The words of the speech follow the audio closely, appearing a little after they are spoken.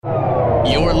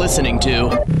You're listening to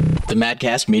the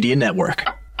Madcast Media Network.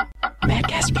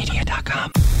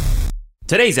 MadcastMedia.com.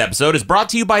 Today's episode is brought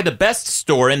to you by the best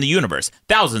store in the universe.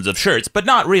 Thousands of shirts, but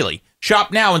not really.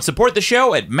 Shop now and support the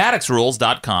show at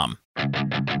MaddoxRules.com.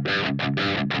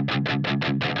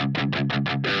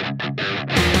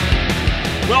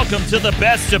 Welcome to the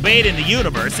best debate in the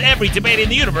universe. Every debate in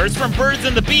the universe, from birds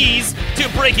and the bees to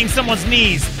breaking someone's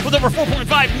knees. With over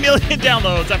 4.5 million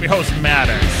downloads, I'm your host,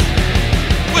 Maddox.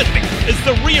 With me is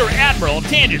the Rear Admiral of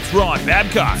Tangents, Ron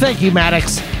Babcock. Thank you,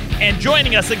 Maddox. And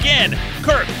joining us again,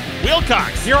 Kirk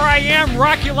Wilcox. Here I am,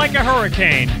 rock you like a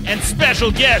hurricane. And special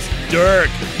guest, Dirk.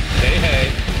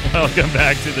 Hey. Welcome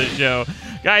back to the show.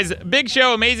 Guys, big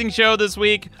show, amazing show this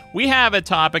week. We have a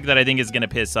topic that I think is going to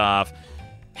piss off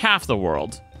half the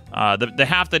world. The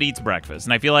half that eats breakfast.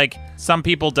 And I feel like some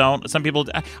people don't.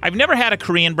 I've never had a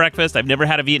Korean breakfast. I've never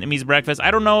had a Vietnamese breakfast. I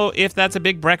don't know if that's a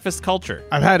big breakfast culture.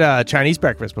 I've had a Chinese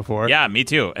breakfast before. Yeah, me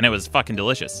too. And it was fucking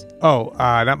delicious. Oh,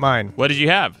 not mine. What did you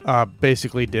have?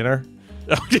 Basically dinner.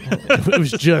 It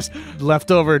was just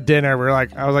leftover dinner. I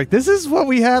was like, this is what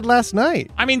we had last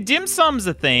night. I mean, dim sum's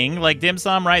a thing. Like dim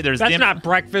sum, right? That's not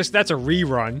breakfast. That's a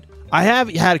rerun. I have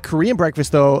had a Korean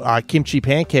breakfast, though. Kimchi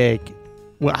pancake.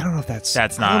 Well, I don't know if that's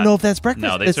not. I don't know if that's breakfast.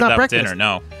 No, it's serve not that breakfast. With dinner.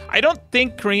 No, I don't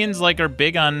think Koreans are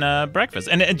big on breakfast.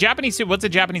 And Japanese too. What's a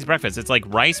Japanese breakfast? It's like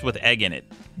rice with egg in it.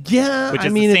 Yeah, which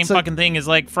is the same fucking thing as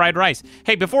like fried rice.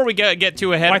 Hey, before we get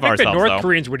too ahead of ourselves, I think the North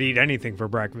Koreans would eat anything for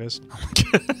breakfast.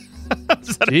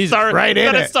 Is that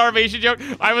a starvation joke?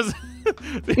 I was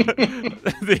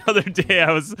the other day.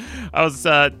 I was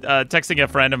texting a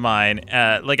friend of mine.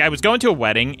 I was going to a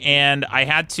wedding and I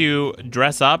had to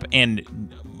dress up,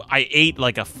 and I ate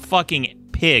like a fucking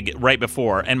pig right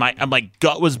before, and my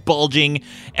gut was bulging,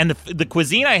 and the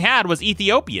cuisine I had was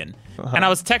Ethiopian. And I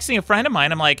was texting a friend of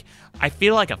mine. I'm like, I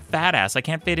feel like a fat ass. I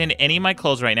can't fit in any of my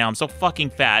clothes right now. I'm so fucking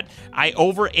fat. I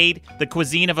overate the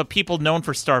cuisine of a people known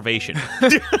for starvation.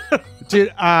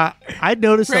 Dude, I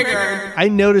noticed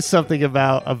something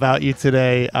about you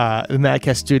today in the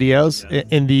Madcast Studios,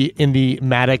 in the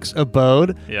Maddox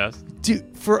abode. Yes.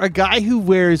 Dude, for a guy who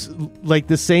wears like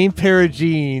the same pair of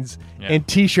jeans and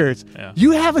t-shirts, you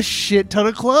have a shit ton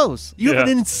of clothes. You have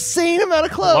an insane amount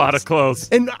of clothes. A lot of clothes.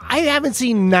 And I haven't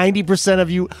seen 90% of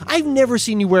you. I've never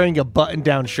seen you wearing a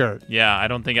button-down shirt. Yeah, I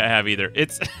don't think I have either.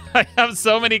 I have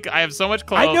so much clothes.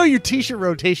 I know your t-shirt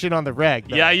rotation on the reg,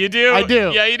 though. Yeah, you do. I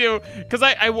do. Yeah, you do. Because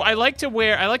I like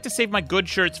to save my good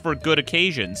shirts for good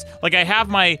occasions. Like I have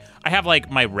my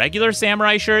regular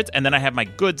samurai shirts, and then I have my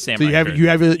good samurai shirts. So you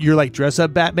have your like dress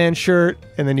up Batman shirt,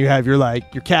 and then you have your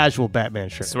casual Batman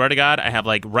shirt. Swear to God, I have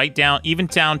like even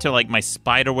down to like my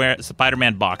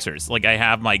Spider-Man boxers. Like I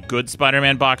have my good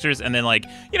Spider-Man boxers, and then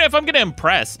if I'm gonna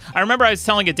impress. I remember I was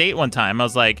telling a date one time. I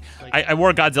was like, I wore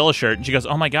a Godzilla shirt, and she goes,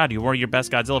 "Oh my God, you wore your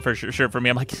best Godzilla shirt for me."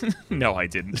 I'm like, "No, I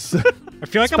didn't." I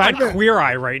feel like I'm on Queer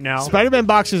Eye right now. Spider-Man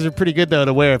boxers are pretty good though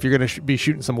to wear if you're gonna be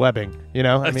shooting some webbing. You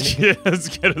know, I mean,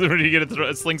 it's good. You're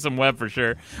gonna sling some web for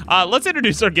sure. Let's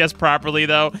introduce our guest properly,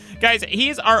 though, guys.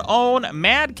 He's our own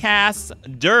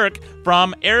Madcast Dirk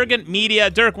from Arrogant Media.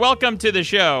 Dirk, welcome to the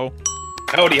show.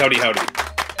 Howdy.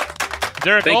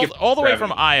 Dirk, all the way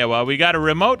from Iowa. We got a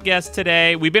remote guest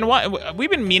today. We've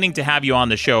been meaning to have you on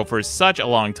the show for such a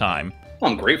long time.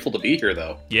 Well, I'm grateful to be here,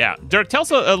 though. Yeah. Dirk, tell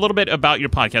us a little bit about your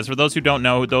podcast for those who don't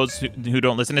know, those who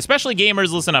don't listen, especially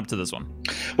gamers. Listen up to this one.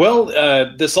 Well,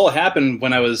 this all happened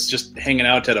when I was just hanging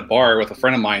out at a bar with a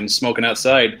friend of mine, smoking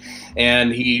outside,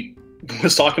 and he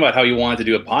was talking about how he wanted to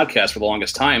do a podcast for the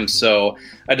longest time. So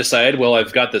I decided, well,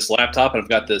 I've got this laptop and I've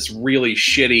got this really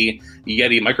shitty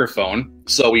Yeti microphone.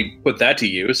 So we put that to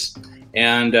use.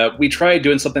 And we tried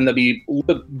doing something that'd be a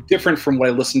little bit different from what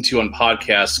I listen to on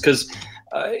podcasts, because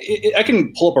I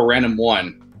can pull up a random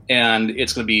one and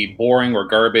it's going to be boring or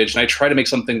garbage. And I try to make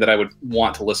something that I would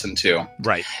want to listen to.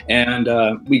 Right. And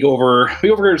we go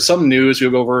over some news. We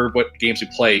go over what games we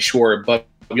play, sure, but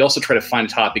we also try to find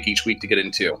a topic each week to get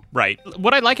into. Right.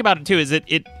 What I like about it, too, is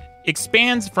it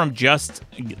expands from just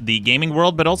the gaming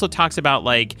world, but also talks about,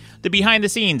 like, the behind the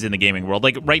scenes in the gaming world.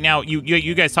 Like, right now,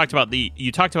 you guys talked about the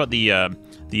Sekiro.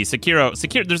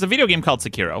 There's a video game called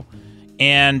Sekiro,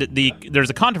 and there's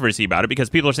a controversy about it because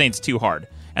people are saying it's too hard.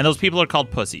 And those people are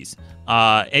called pussies.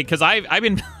 Because I've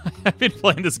been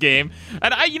playing this game,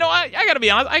 and I gotta be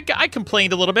honest, I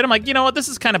complained a little bit. I'm like, you know what, this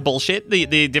is kind of bullshit.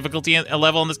 The difficulty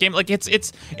level in this game, like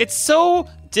it's so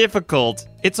difficult.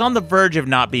 It's on the verge of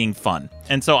not being fun.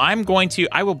 And so I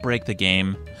will break the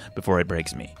game before it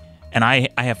breaks me. and I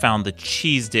have found the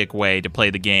cheese dick way to play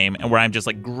the game, and where I'm just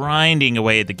like grinding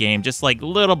away at the game, just like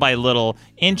little by little,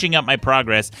 inching up my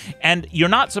progress. And you're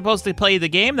not supposed to play the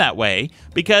game that way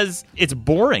because it's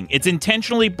boring. It's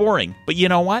intentionally boring. But you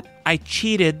know what? I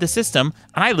cheated the system,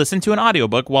 and I listened to an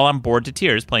audiobook while I'm bored to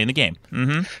tears playing the game.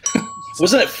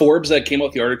 Wasn't it Forbes that came out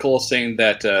with the article saying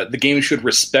that the game should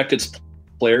respect its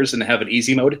players and have an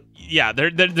easy mode? Yeah,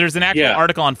 there's an actual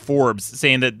article on Forbes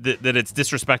saying that it's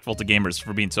disrespectful to gamers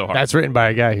for being so hard. That's written by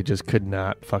a guy who just could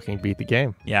not fucking beat the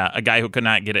game. Yeah, a guy who could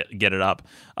not get it up.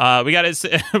 We got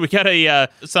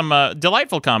some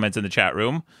delightful comments in the chat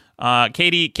room.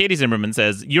 Katie Zimmerman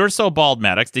says, "You're so bald,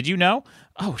 Maddox. Did you know?"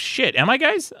 Oh shit, am I,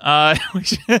 guys? I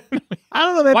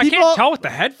don't know, man. Well, I can't tell with the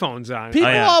headphones on. People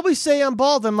always say I'm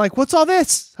bald. I'm like, what's all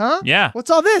this? Huh? Yeah.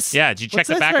 What's all this? Yeah. Did you check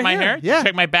the back of my hair? Yeah. Did you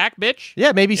check my back, bitch?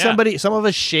 Yeah. Maybe some of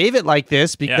us shave it like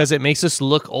this because it makes us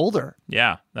look older.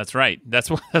 Yeah, that's right.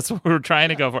 That's what we're trying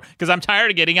to go for. Because I'm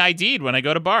tired of getting ID'd when I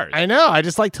go to bars. I know. I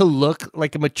just like to look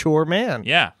like a mature man.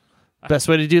 Yeah. Best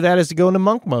way to do that is to go into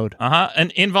monk mode.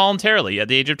 And involuntarily at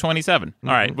the age of 27. All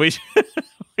right.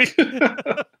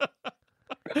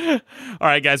 All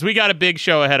right, guys, we got a big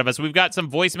show ahead of us. We've got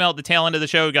some voicemail at the tail end of the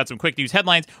show. We've got some quick news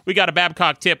headlines. We got a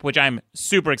Babcock tip, which I'm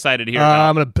super excited to hear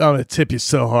about. I'm gonna tip you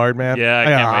so hard, man. Yeah, I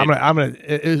can't wait. I'm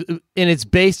gonna, and it's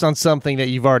based on something that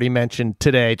you've already mentioned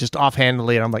today, just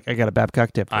offhandedly. And I'm like, I got a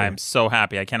Babcock tip. I'm so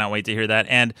happy. I cannot wait to hear that.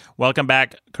 And welcome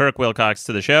back, Kirk Wilcox,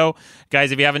 to the show,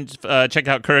 guys. If you haven't checked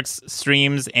out Kirk's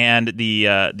streams and the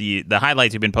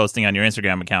highlights you've been posting on your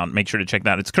Instagram account, make sure to check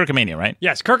that out. It's Kirkomania, right?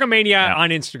 Yes, Kirkomania on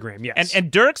Instagram. Yes,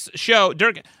 and Dirk's show,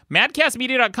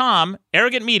 madcastmedia.com,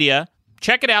 Arrogant Media.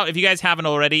 Check it out if you guys haven't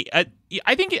already.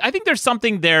 I think there's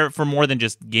something there for more than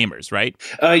just gamers, right?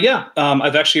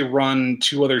 I've actually run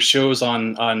 2 other shows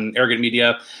on Arrogant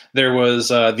Media. There was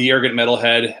the Arrogant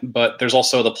Metalhead, but there's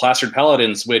also the Plastered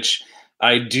Paladins, which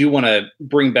I do want to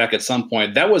bring back at some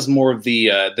point. That was more of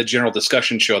the general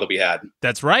discussion show that we had.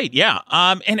 That's right, yeah.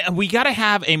 And we got to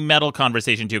have a metal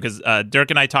conversation too, because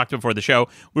Dirk and I talked before the show.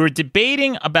 We were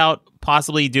debating about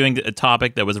possibly doing a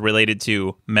topic that was related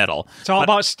to metal. It's all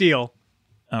about steel.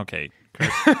 Okay.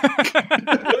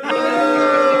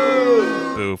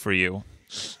 Boo for you.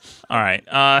 All right.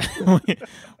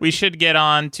 We should get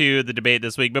on to the debate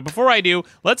this week. But before I do,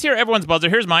 let's hear everyone's buzzer.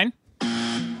 Here's mine.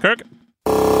 Kirk.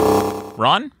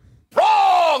 Ron?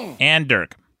 Wrong! And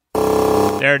Dirk.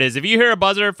 There it is. If you hear a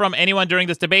buzzer from anyone during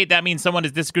this debate, that means someone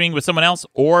is disagreeing with someone else,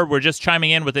 or we're just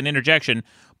chiming in with an interjection.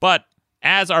 But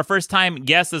as our first-time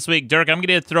guest this week, Dirk, I'm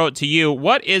going to throw it to you.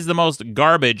 What is the most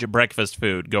garbage breakfast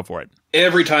food? Go for it.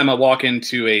 Every time I walk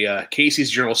into a Casey's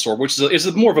General Store, which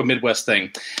is more of a Midwest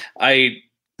thing,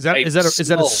 Is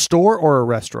that a store or a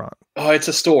restaurant? Oh, it's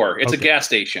a store. It's a gas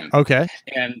station. Okay.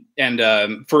 And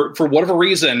for whatever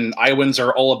reason, Iowans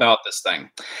are all about this thing.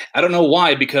 I don't know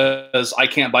why, because I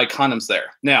can't buy condoms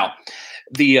there. Now,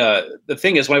 the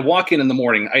thing is, when I walk in the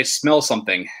morning, I smell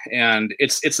something, and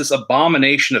it's this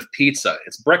abomination of pizza.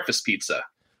 It's breakfast pizza.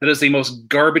 That is the most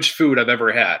garbage food I've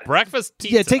ever had. Breakfast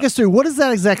pizza? Yeah, take us through. What does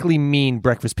that exactly mean,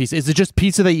 breakfast pizza? Is it just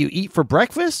pizza that you eat for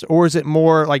breakfast, or is it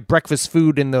more like breakfast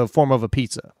food in the form of a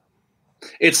pizza?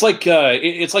 It's like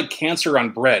cancer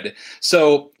on bread.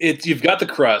 So you've got the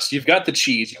crust, you've got the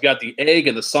cheese, you've got the egg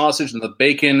and the sausage and the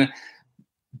bacon,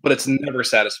 but it's never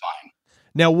satisfying.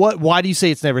 Now, why do you say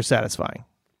it's never satisfying?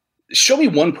 Show me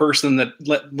one person that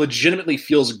legitimately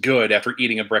feels good after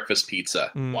eating a breakfast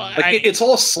pizza. It's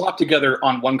all slopped together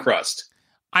on one crust.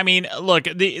 I mean, look,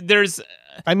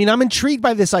 I'm intrigued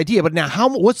by this idea, but now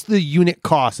what's the unit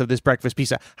cost of this breakfast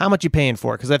pizza? How much you paying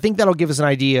for it? Because I think that'll give us an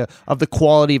idea of the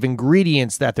quality of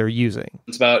ingredients that they're using.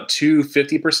 It's about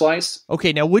 $2.50 per slice.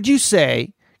 Okay, now would you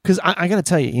say, because I got to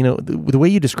tell you, the way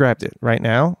you described it right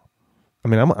now, I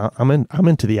mean, I'm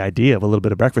into the idea of a little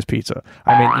bit of breakfast pizza.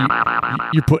 I mean,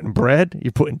 you're putting bread,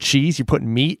 you're putting cheese, you're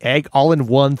putting meat, egg, all in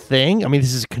one thing. I mean,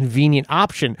 this is a convenient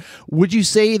option. Would you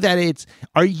say that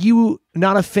are you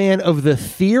not a fan of the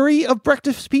theory of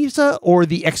breakfast pizza or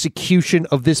the execution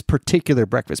of this particular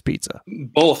breakfast pizza?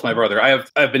 Both, my brother.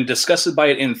 I've been disgusted by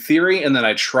it in theory, and then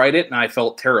I tried it and I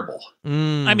felt terrible.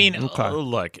 I mean,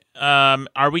 look,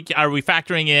 are we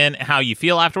factoring in how you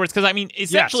feel afterwards? Because I mean,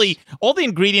 essentially, all the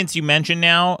ingredients you mentioned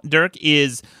now, Dirk,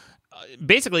 is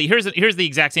basically here's the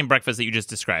exact same breakfast that you just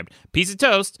described: piece of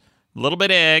toast, a little bit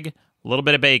of egg, a little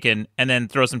bit of bacon, and then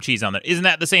throw some cheese on there. Isn't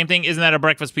that the same thing? Isn't that a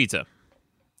breakfast pizza?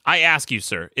 I ask you,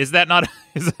 sir, is that not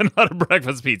a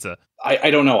breakfast pizza? I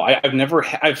don't know.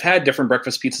 I've had different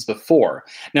breakfast pizzas before.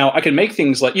 Now I can make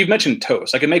things like you've mentioned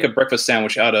toast. I can make a breakfast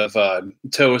sandwich out of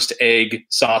toast, egg,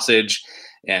 sausage,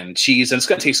 and cheese, and it's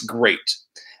going to taste great.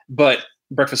 But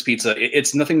breakfast pizza.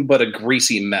 It's nothing but a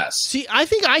greasy mess. See, I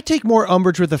think I take more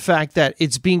umbrage with the fact that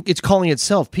it's calling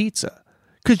itself pizza.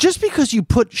 Because just because you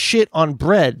put shit on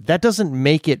bread, that doesn't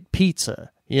make it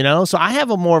pizza, you know? So I have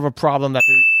more of a problem that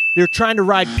they're trying to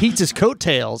ride pizza's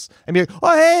coattails and be like,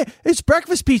 oh, hey, it's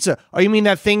breakfast pizza. Oh, you mean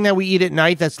that thing that we eat at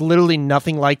night that's literally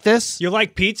nothing like this? You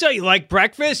like pizza? You like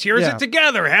breakfast? Here's it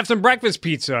together. Have some breakfast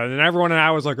pizza. And everyone and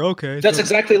I was like, okay. That's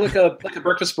exactly like a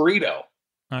breakfast burrito.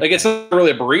 Okay. Like, it's not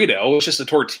really a burrito. It's just a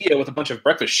tortilla with a bunch of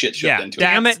breakfast shit shoved into it.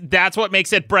 Damn it. That's what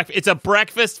makes it breakfast. It's a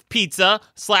breakfast pizza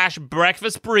 /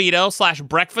 breakfast burrito /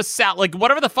 breakfast salad. Like,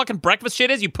 whatever the fucking breakfast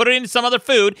shit is, you put it into some other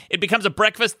food, it becomes a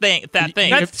breakfast thing. That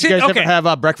thing. You guys ever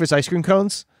have breakfast ice cream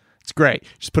cones? It's great.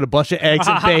 Just put a bunch of eggs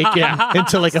and bacon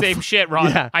into like same shit,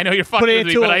 Ron. Yeah. I know you're fucking with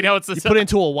me, but I know it's the same. Put it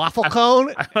into a waffle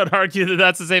cone. I would argue that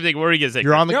that's the same thing. What are you going to say?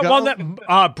 You're on the go.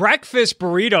 Well, breakfast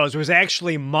burritos was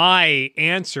actually my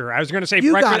answer. I was going to say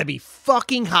you gotta be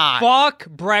fucking hot. Fuck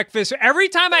breakfast. Every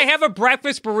time I have a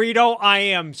breakfast burrito, I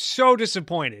am so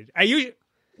disappointed.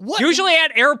 Usually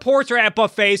at airports or at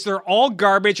buffets, they're all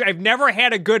garbage. I've never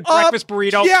had a good breakfast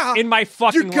burrito in my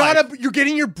fucking life. You're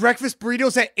getting your breakfast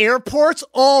burritos at airports?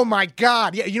 Oh my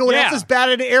God. Yeah, you know what else is bad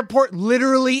at an airport?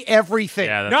 Literally everything.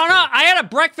 Yeah, no, I had a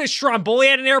breakfast stromboli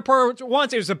at an airport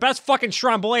once. It was the best fucking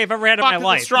stromboli I've ever had in my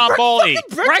life. Stromboli.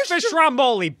 Breakfast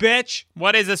stromboli, bitch.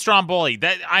 What is a stromboli?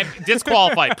 I'm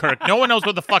disqualified, Kirk. No one knows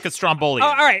what the fuck a stromboli is.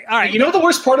 All right. You know what the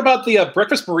worst part about the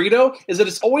breakfast burrito is that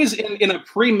it's always in a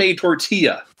pre-made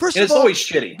tortilla. First and of all, it's always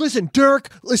shitty. Listen, Dirk,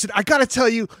 I gotta tell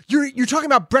you, you're talking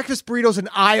about breakfast burritos in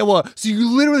Iowa, so you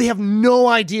literally have no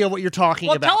idea what you're talking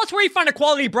about. Well, tell us where you find a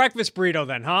quality breakfast burrito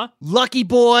then, huh? Lucky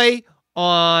Boy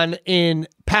in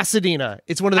Pasadena.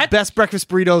 It's one of the best breakfast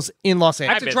burritos in Los Angeles.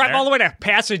 I have to drive all the way to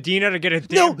Pasadena to get a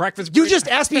damn breakfast burrito? You just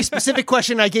asked me a specific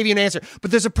question and I gave you an answer.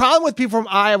 But there's a problem with people from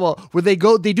Iowa where they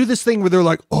do this thing where they're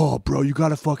like, oh, bro, you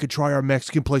gotta fucking try our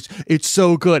Mexican place. It's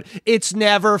so good. It's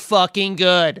never fucking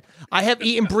good. I have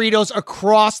eaten burritos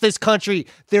across this country.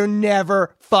 They're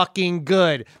never fucking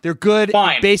good. They're good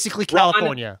in basically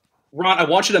California. Ron, I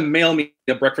want you to mail me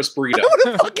a breakfast burrito. I want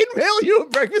to fucking mail you a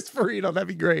breakfast burrito. That'd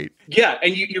be great. Yeah,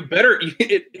 and you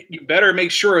better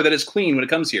make sure that it's clean when it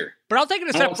comes here. But I'll take it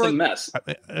a step further. Mess.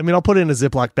 I mean, I'll put it in a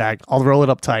Ziploc bag. I'll roll it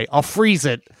up tight. I'll freeze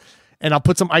it, and I'll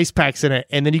put some ice packs in it,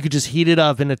 and then you could just heat it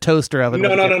up in a toaster oven.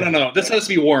 No. This has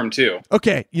to be warm too.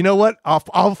 Okay, you know what?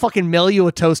 I'll fucking mail you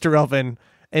a toaster oven.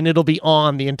 And it'll be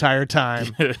on the entire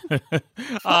time.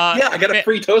 I got a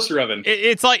free toaster oven.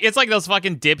 It's like those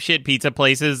fucking dipshit pizza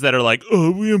places that are like,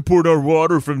 oh, we import our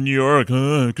water from New York,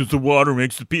 because the water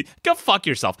makes the pizza. Go fuck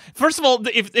yourself. First of all,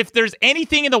 if there's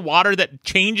anything in the water that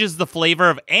changes the flavor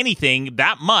of anything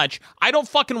that much, I don't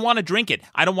fucking want to drink it.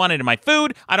 I don't want it in my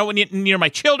food. I don't want it near my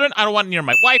children. I don't want it near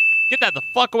my wife. Get that the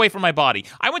fuck away from my body.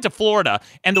 I went to Florida,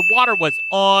 and the water was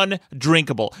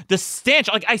undrinkable. The stench,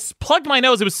 like, I plugged my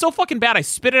nose. It was so fucking bad. I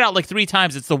spit it out like 3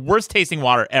 times. It's the worst tasting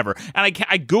water ever. And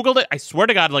I Googled it. I swear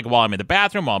to God, like, while I'm in the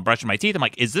bathroom, while I'm brushing my teeth, I'm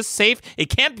like, is this safe? It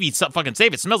can't be fucking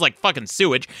safe. It smells like fucking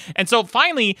sewage. And so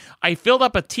finally, I filled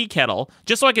up a tea kettle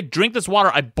just so I could drink this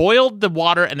water. I boiled the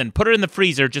water and then put it in the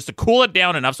freezer just to cool it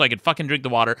down enough so I could fucking drink the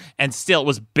water. And still, it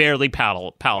was barely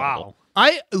palatable. Wow.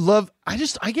 I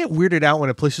get weirded out when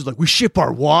a place is like, we ship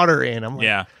our water in. I'm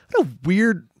like, what a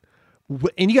weird,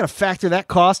 and you got to factor that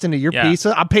cost into your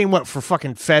pizza. I'm paying what for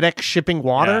fucking FedEx shipping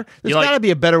water? There's got to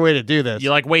be a better way to do this. You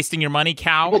like wasting your money,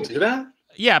 cow? People do that?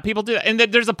 Yeah, people do that. And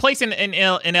there's a place in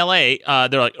LA,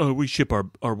 they're like, oh, we ship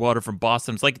our water from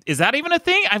Boston. It's like, is that even a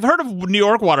thing? I've heard of New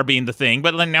York water being the thing,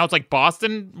 but then now it's like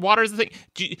Boston water is the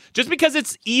thing. Just because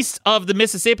it's east of the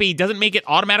Mississippi doesn't make it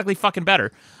automatically fucking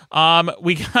better.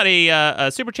 We got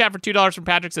a super chat for $2 from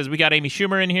Patrick. Says we got Amy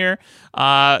Schumer in here.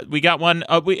 We got one,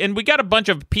 we got a bunch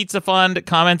of Pizza Fund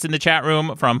comments in the chat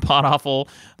room from Pot Awful.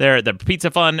 There, the Pizza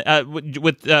Fund,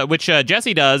 which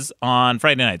Jesse does on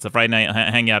Friday nights, the Friday night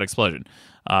hangout explosion.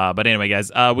 But anyway,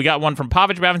 guys, we got one from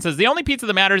Pavich Bavin. Says the only pizza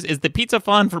that matters is the Pizza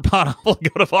Fund for Pot Awful. Go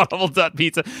to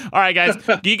potawful.pizza. All right, guys,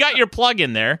 you got your plug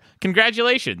in there.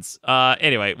 Congratulations.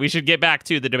 Anyway, we should get back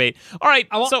to the debate. All right,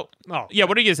 what are you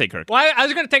gonna say, Kirk? Well, I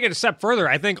was gonna take it a step further.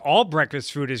 I think all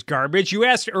breakfast food is garbage. You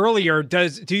asked earlier,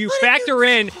 do you factor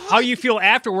in how you feel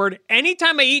afterward?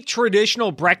 Anytime I eat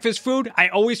traditional breakfast food, I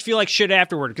always feel like shit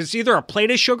afterward because it's either a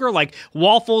plate of sugar, like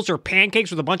waffles or pancakes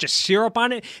with a bunch of syrup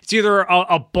on it. It's either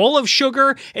a bowl of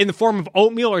sugar in the form of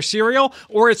oatmeal or cereal,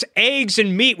 or it's eggs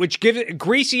and meat, which give it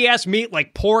greasy ass meat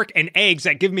like pork and eggs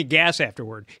that give me gas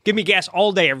afterward. Give me gas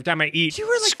all day every time I eat. You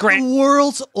were like the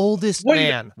world's oldest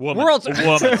man. World's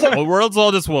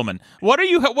oldest woman. What are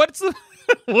you? What's the?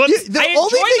 The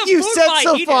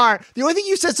only thing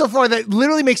you said so far that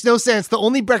literally makes no sense, the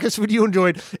only breakfast food you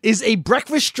enjoyed is a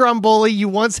breakfast stromboli you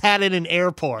once had in an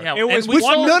airport. Yeah, which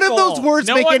none of those words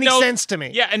make any sense to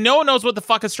me. Yeah, and no one knows what the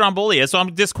fuck a stromboli is, so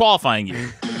I'm disqualifying you.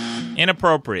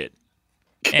 Inappropriate.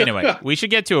 Anyway, we should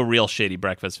get to a real shitty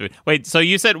breakfast food. Wait, so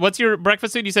you said, what's your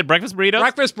breakfast food? You said breakfast burrito?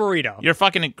 Breakfast burrito. You're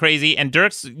fucking crazy. And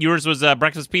Dirk's, yours was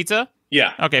breakfast pizza?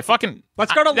 Yeah. Okay, fucking.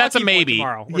 Let's go to that's a Lucky maybe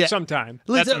tomorrow or sometime.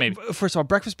 That's a maybe. First of all,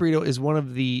 breakfast burrito is one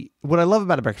of the. What I love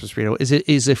about a breakfast burrito is it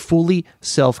is a fully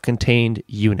self-contained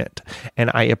unit, and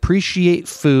I appreciate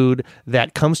food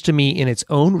that comes to me in its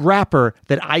own wrapper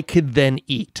that I could then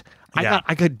eat.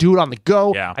 I could do it on the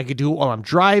go. Yeah. I could do it while I'm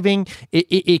driving.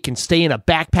 It can stay in a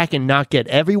backpack and not get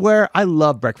everywhere. I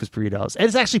love breakfast burritos. And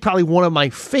it's actually probably one of my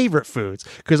favorite foods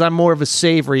because I'm more of a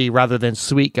savory rather than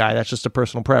sweet guy. That's just a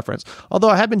personal preference.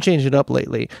 Although I have been changing it up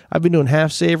lately. I've been doing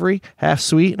half savory, half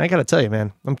sweet. And I got to tell you,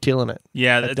 man, I'm killing it.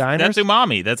 Yeah, that's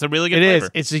umami. That's a really good flavor. It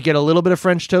is. It's you get a little bit of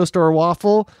French toast or a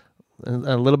waffle,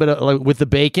 a little bit of with the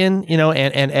bacon,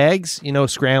 and eggs,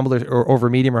 scrambled or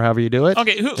over medium or however you do it.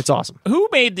 Okay, it's awesome.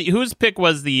 Whose pick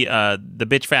was the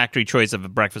Bitch Factory choice of a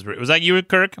breakfast burrito? Was that you,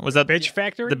 Kirk? Was that Bitch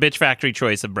Factory? The Bitch Factory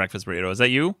choice of breakfast burrito. Was that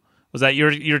you? Was that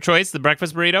your choice, the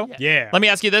breakfast burrito? Yeah. Let me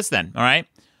ask you this then. All right.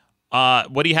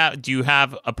 What do you have? Do you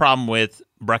have a problem with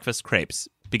breakfast crepes?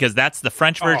 Because that's the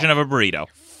French version of a burrito.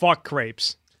 Fuck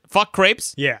crepes. Fuck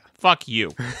crepes? Yeah. Fuck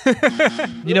you.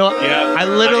 I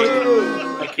literally.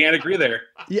 I can't agree there.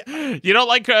 Yeah. You don't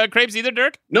like crepes either,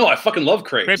 Dirk? No, I fucking love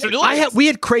crepes. Crepes are delicious. We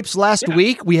had crepes last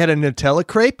week. We had a Nutella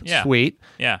crepe, sweet.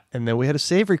 Yeah. And then we had a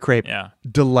savory crepe,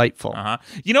 delightful.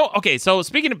 Okay, so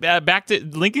speaking of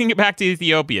linking it back to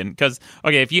Ethiopian, because,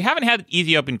 if you haven't had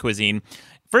Ethiopian cuisine,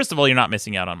 first of all, you're not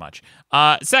missing out on much.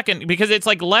 Second, because it's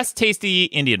like less tasty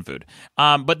Indian food.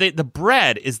 But the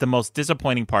bread is the most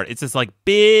disappointing part. It's this like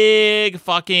big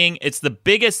fucking, it's the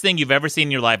biggest thing you've ever seen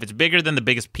in your life. It's bigger than the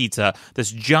biggest pizza.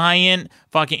 This giant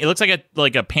fucking, it looks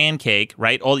like a pancake,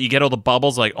 right? You get all the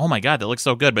bubbles, like, oh my God, that looks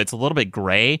so good, but it's a little bit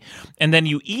gray. And then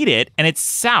you eat it and it's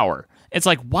sour. It's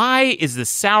like, why is this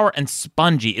sour and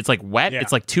spongy? It's like wet. Yeah.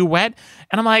 It's like too wet.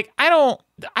 And I'm like, I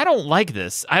don't like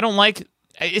this. I don't like.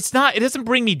 It doesn't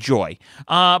bring me joy.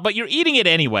 But you're eating it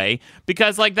anyway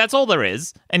because like that's all there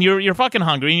is, and you're fucking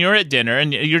hungry and you're at dinner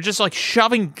and you're just like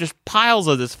shoving just piles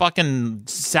of this fucking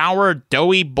sour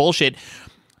doughy bullshit.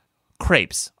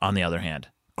 Crepes, on the other hand,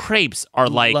 crepes are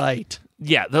like light.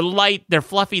 Yeah, they're light, they're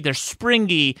fluffy, they're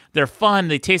springy, they're fun,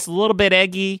 they taste a little bit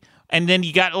eggy, and then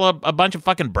you got a bunch of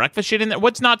fucking breakfast shit in there.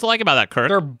 What's not to like about that, Kirk?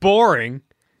 They're boring.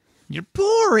 You're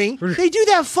boring. They do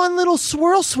that fun little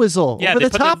swirl swizzle over the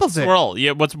top of it. Swirl.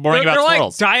 Yeah, what's boring about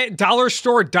swirls? They're like dollar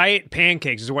store diet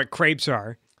pancakes is what crepes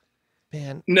are.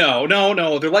 Man. No.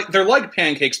 They're like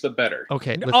pancakes, but better.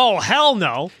 Okay. Oh, hell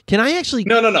no. Can I actually?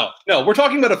 No. We're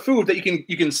talking about a food that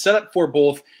you can set up for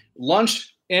both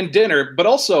lunch and dinner, but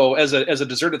also as a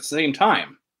dessert at the same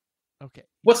time. Okay.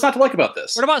 What's not to like about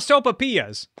this? What about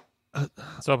sopapillas?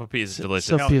 Sopapillas is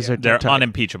delicious. Sopapillas They're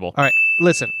unimpeachable. All right.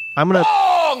 Listen, I'm gonna.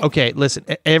 Okay, listen.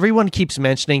 Everyone keeps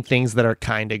mentioning things that are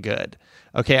kind of good.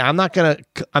 Okay, I'm not gonna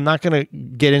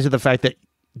get into the fact that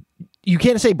you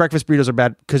can't say breakfast burritos are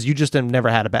bad because you just have never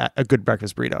had a good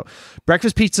breakfast burrito.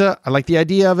 Breakfast pizza, I like the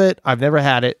idea of it. I've never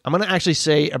had it. I'm gonna actually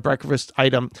say a breakfast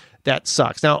item that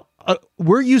sucks. Now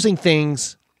we're using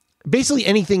things. Basically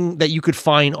anything that you could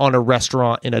find on a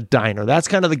restaurant in a diner. That's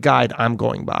kind of the guide I'm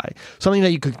going by. Something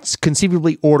that you could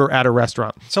conceivably order at a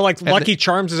restaurant. So like Lucky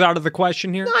Charms is out of the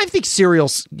question here? No, I think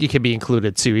cereals you can be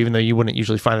included too, even though you wouldn't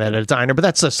usually find that at a diner. But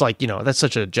that's just like, that's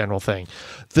such a general thing.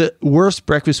 The worst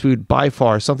breakfast food by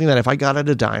far, something that if I got at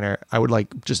a diner, I would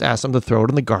like just ask them to throw it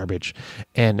in the garbage.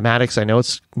 And Maddox, I know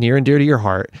it's near and dear to your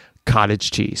heart, cottage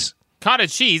cheese.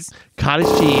 Cottage cheese? Cottage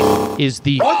cheese is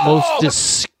the most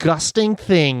disgusting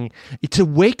thing. To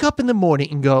wake up in the morning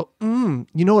and go,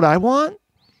 you know what I want?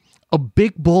 A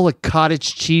big bowl of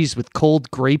cottage cheese with cold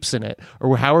grapes in it,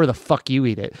 or however the fuck you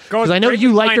eat it. Because I know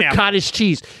you like your cottage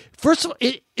cheese. First of all,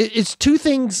 it's two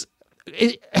things.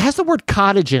 It has the word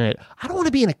cottage in it. I don't want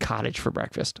to be in a cottage for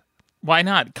breakfast. Why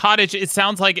not? Cottage, it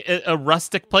sounds like a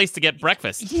rustic place to get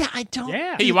breakfast. Yeah, I don't.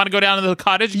 Yeah. Hey, you want to go down to the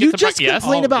cottage and you get some breakfast? You just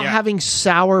complain about having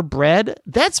sour bread.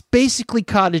 That's basically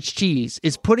cottage cheese.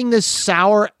 It's putting this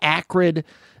sour, acrid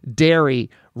dairy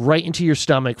right into your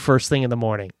stomach first thing in the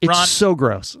morning. It's so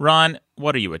gross. Ron,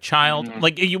 what are you, a child?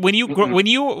 Like when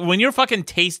your fucking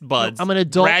taste buds I'm an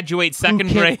adult graduate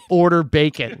second who grade. Order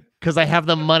bacon. because I have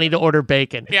the money to order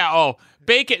bacon. Yeah.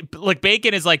 Bacon. Look,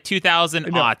 bacon is like 2000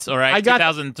 aughts. All right.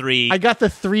 2003. I got the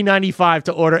 $3.95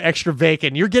 to order extra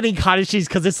bacon. You're getting cottage cheese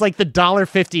because it's like the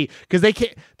 $1.50 because they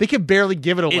can barely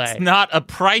give it away. It's not a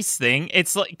price thing.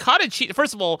 It's like cottage cheese.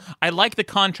 First of all, I like the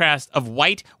contrast of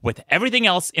white with everything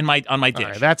else on my dish.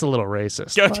 Right, that's a little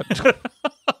racist.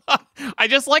 I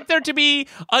just like there to be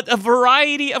a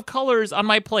variety of colors on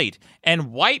my plate.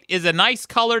 And white is a nice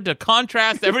color to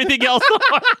contrast everything else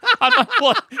on my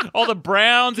plate. All the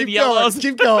browns and yellows.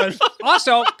 Keep going.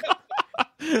 Also,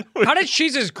 cottage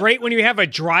cheese is great when you have a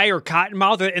dry or cotton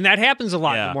mouth, and that happens a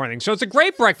lot in the morning. So it's a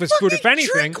great breakfast food, if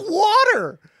anything. Drink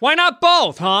water. Why not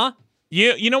both, huh?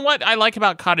 You know what I like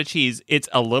about cottage cheese? It's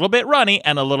a little bit runny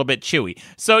and a little bit chewy.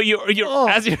 So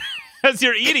as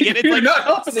you're eating it, it's You're like not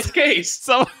helping this case.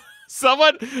 So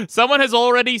someone has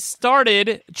already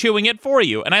started chewing it for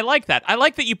you, and I like that. I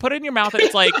like that you put it in your mouth and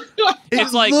it's like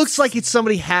It looks like it's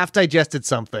somebody half digested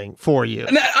something for you.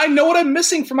 And I know what I'm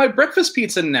missing for my breakfast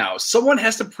pizza now. Someone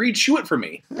has to pre-chew it for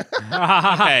me.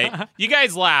 Okay, you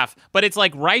guys laugh, but it's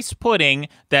like rice pudding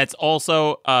that's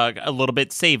also a little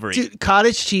bit savory. Dude,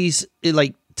 cottage cheese, it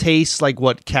like tastes like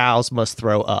what cows must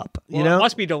throw up. You know, it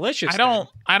must be delicious. I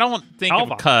don't think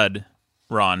of cud,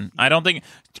 Ron. I don't think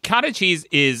cottage cheese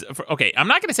is okay. I'm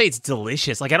not gonna say it's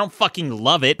delicious. Like I don't fucking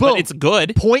love it, but it's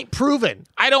good. Point proven.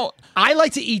 I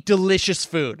like to eat delicious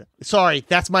food. Sorry,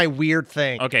 that's my weird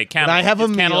thing. Okay, is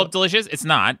cantaloupe delicious? It's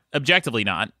not. Objectively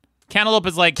not. Cantaloupe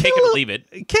is like take it or leave it.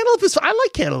 Cantaloupe is. I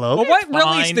like cantaloupe. Well, what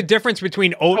really is the difference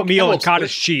between oatmeal and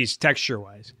cottage cheese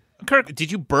texture-wise? Kirk,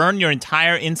 did you burn your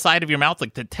entire inside of your mouth?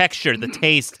 Like the texture, the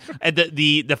taste,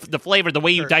 the flavor, the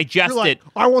way you digest like, it.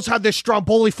 I once had this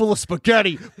stromboli full of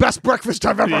spaghetti. Best breakfast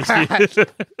I've ever had.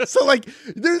 So like,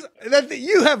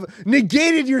 you have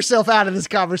negated yourself out of this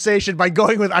conversation by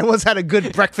going with, I once had a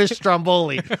good breakfast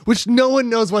stromboli, which no one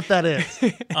knows what that is.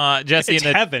 Jesse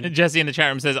in the chat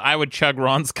room says, I would chug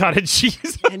Ron's cottage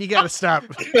cheese. And you got to stop.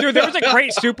 Dude, there was a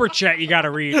great super chat you got to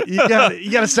read. You got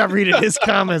to stop reading his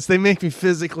comments. They make me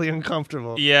physically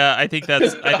uncomfortable. Yeah, I think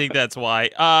that's why.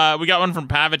 We got one from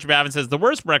Pavich. Pavich says the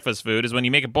worst breakfast food is when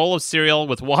you make a bowl of cereal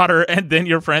with water and then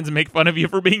your friends make fun of you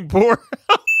for being poor.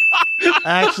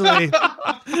 Actually,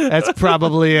 that's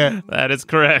probably it. That is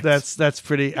correct. That's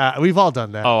pretty. We've all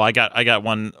done that. Oh, I got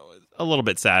one a little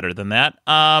bit sadder than that.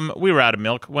 We were out of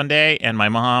milk one day, and my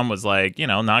mom was like,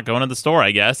 not going to the store,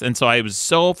 I guess. And so I was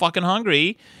so fucking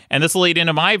hungry. And this will lead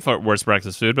into my worst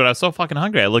breakfast food, but I was so fucking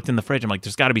hungry. I looked in the fridge. I'm like,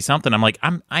 there's got to be something. I'm like,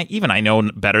 I know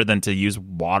better than to use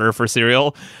water for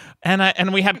cereal.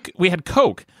 And we had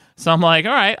Coke. So I'm like,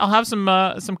 all right, I'll have some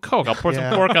Coke. I'll pour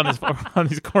some pork on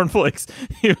these cornflakes.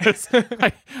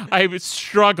 I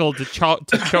struggled to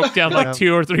choke down like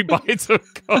 2 or 3 bites of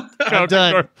Coke.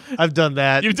 I've done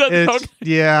that. You've done Coke?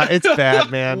 Yeah, it's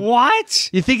bad, man. What?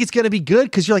 You think it's going to be good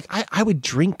because you're like, I would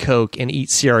drink Coke and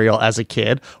eat cereal as a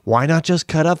kid. Why not just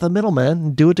cut out the middleman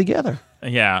and do it together?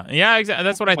 Yeah, exactly.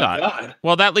 That's what I thought. God.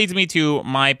 Well, that leads me to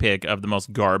my pick of the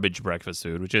most garbage breakfast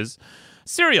food, which is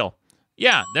cereal.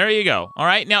 Yeah, there you go. All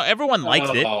right. Now, everyone likes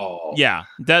it. Yeah,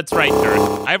 that's right,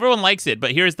 Dirk. Everyone likes it,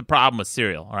 but here's the problem with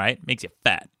cereal, all right? Makes you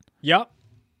fat. Yep.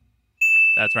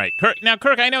 That's right. Kirk,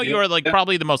 I know you are like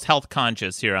probably the most health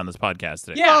conscious here on this podcast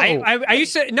today. Yeah, I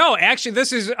used to, no, actually,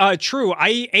 this is true.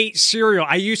 I ate cereal.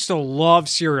 I used to love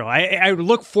cereal. I would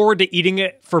look forward to eating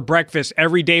it for breakfast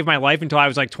every day of my life until I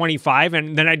was like 25.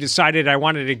 And then I decided I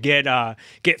wanted to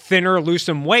get thinner, lose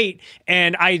some weight.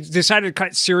 And I decided to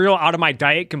cut cereal out of my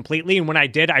diet completely. And when I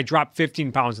did, I dropped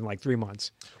 15 pounds in like 3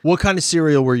 months. What kind of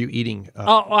cereal were you eating?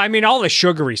 I mean, all the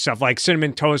sugary stuff like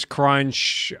Cinnamon Toast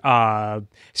Crunch,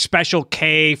 Special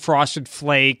K, Frosted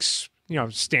Flakes,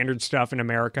 standard stuff in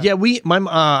America. Yeah,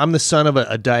 I'm the son of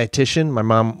a dietitian. My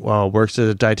mom works as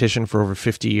a dietitian for over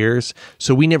 50 years,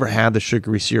 so we never had the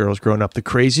sugary cereals growing up. The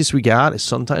craziest we got is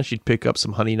sometimes she'd pick up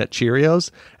some Honey Nut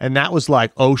Cheerios, and that was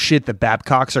like, oh shit, the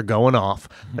Babcocks are going off.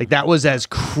 Like that was as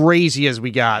crazy as we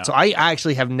got. Yeah. So I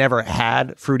actually have never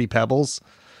had Fruity Pebbles.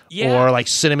 Yeah. Or like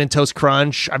Cinnamon Toast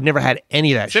Crunch. I've never had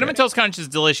any of that Cinnamon Toast Crunch is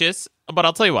delicious, but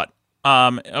I'll tell you what.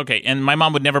 Okay, and my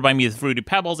mom would never buy me the Fruity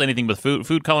Pebbles, anything with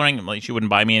food coloring. Like she wouldn't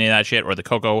buy me any of that shit, or the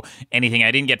cocoa, anything.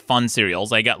 I didn't get fun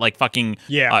cereals. I got like fucking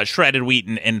shredded wheat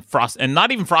and frost, and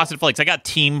not even Frosted Flakes. I got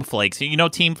Team Flakes. You know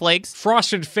Team Flakes?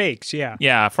 Frosted Fakes, yeah.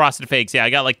 Yeah, Frosted Fakes. Yeah, I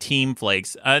got like Team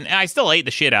Flakes, and I still ate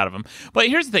the shit out of them. But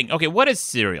here's the thing. Okay, what is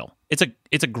cereal?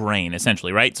 It's a grain,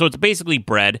 essentially, right? So it's basically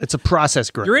bread. It's a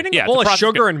processed grain. You're eating a bowl of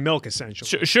sugar and milk,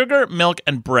 essentially. Sugar, milk,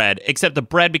 and bread, except the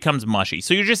bread becomes mushy.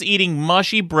 So you're just eating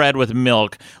mushy bread with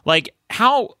milk. Like,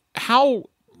 how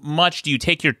much do you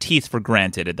take your teeth for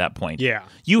granted at that point? Yeah.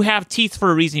 You have teeth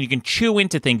for a reason. You can chew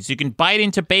into things. You can bite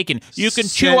into bacon. You can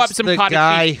chew up some cottage cheese. The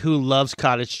guy who loves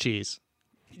cottage cheese.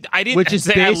 I didn't Which is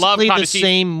say I love basically the cottage cheese.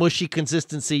 same mushy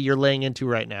consistency you're laying into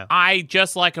right now. I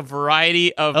just like a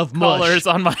variety of mush. colors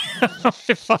on my.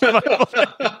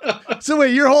 So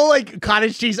wait, your whole like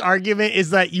cottage cheese argument is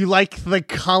that you like the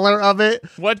color of it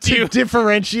to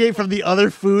differentiate from the other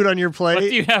food on your plate? What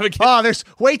do you have against? Oh, there's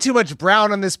way too much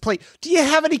brown on this plate. Do you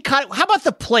have any how about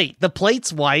the plate? The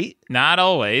plate's white. Not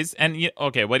always. And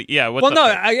okay, what? Yeah. What's well,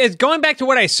 no, it's going back to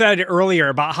what I said earlier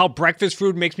about how breakfast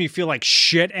food makes me feel like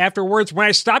shit afterwards. When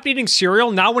I stopped eating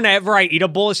cereal, now whenever I eat a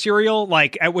bowl of cereal,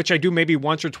 like which I do maybe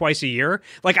once or twice a year,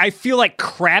 like I feel like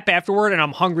crap afterward, and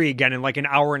I'm hungry again in like an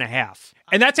hour and a half.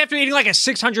 And that's after eating like a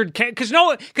 600 because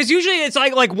usually it's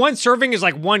like one serving is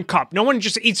like 1 cup. No one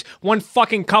just eats 1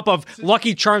 fucking cup of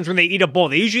Lucky Charms when they eat a bowl.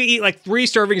 They usually eat like 3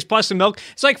 servings plus the milk.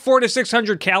 It's like 400 to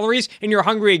 600 calories, and you're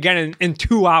hungry again in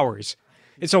 2 hours.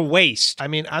 It's a waste. I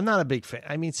mean, I'm not a big fan.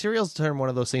 I mean, cereal's turned one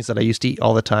of those things that I used to eat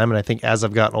all the time, and I think as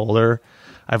I've gotten older,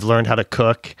 I've learned how to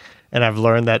cook, and I've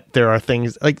learned that there are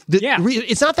things like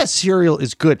it's not that cereal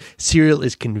is good. Cereal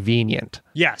is convenient.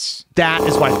 Yes, that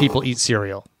is why people eat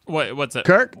cereal. What's it?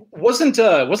 Kirk? Wasn't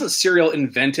cereal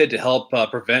invented to help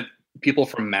prevent people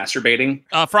from masturbating?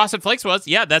 Frosted Flakes was.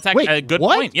 Yeah, that's actually a good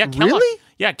point. Yeah, Kellogg. Really?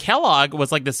 Yeah, Kellogg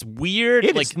was like this weird...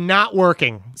 It's not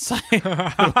working.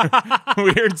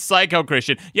 Weird psycho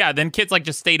Christian. Yeah, then kids like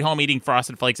just stayed home eating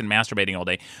Frosted Flakes and masturbating all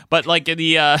day. But like the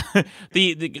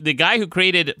guy who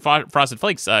created Frosted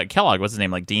Flakes, Kellogg, what's his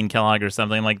name? Like Dean Kellogg or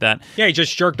something like that? Yeah, he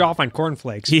just jerked off on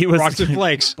cornflakes. He was Frosted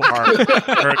Flakes.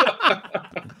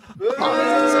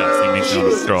 Disgusting. Makes me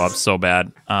want to throw up so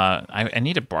bad. I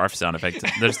need a barf sound effect.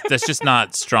 That's just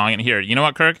not strong in here. You know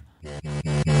what, Kirk?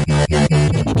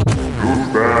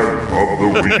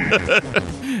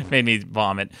 Made me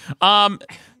vomit.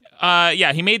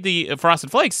 Yeah, he made the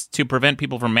Frosted Flakes to prevent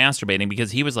people from masturbating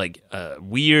because he was like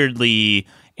weirdly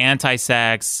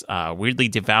anti-sex, weirdly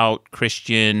devout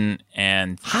Christian,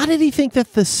 and how did he think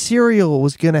that the cereal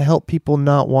was going to help people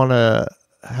not want to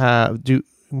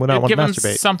give them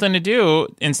something to do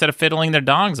instead of fiddling their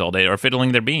dongs all day or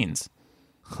fiddling their beans?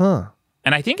 Huh.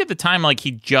 And I think at the time, like,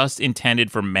 he just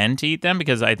intended for men to eat them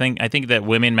because I think that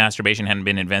women masturbation hadn't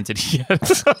been invented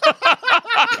yet.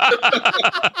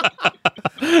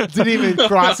 Didn't even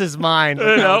cross his mind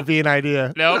that would be an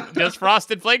idea. Nope, just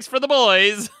Frosted Flakes for the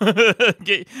boys.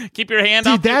 Keep your hand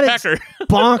off the pecker.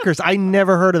 Bonkers. I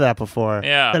never heard of that before.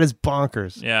 Yeah. That is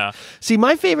bonkers. Yeah. See,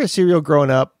 my favorite cereal growing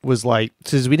up was like,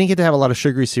 since we didn't get to have a lot of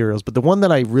sugary cereals, but the one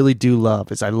that I really do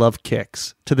love is I love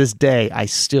Kix. To this day, I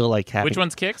still like having. Which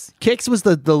one's Kix? Kix was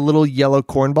the little yellow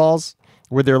corn balls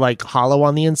where they're like hollow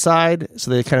on the inside,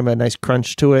 so they kind of have a nice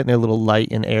crunch to it, and they're a little light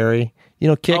and airy. You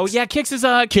know, Kix? Oh, yeah, Kix is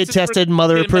kid-tested,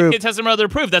 mother-approved. Kid-tested,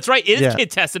 mother-approved. That's right. It is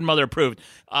kid-tested, mother-approved.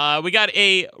 We got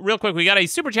a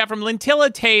super chat from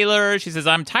Lintilla Taylor. She says,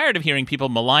 I'm tired of hearing people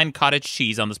malign cottage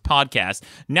cheese on this podcast.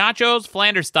 Nachos,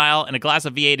 Flanders style, and a glass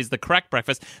of V8 is the correct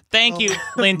breakfast. Thank you,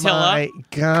 Lintilla. My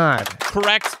God.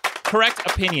 Correct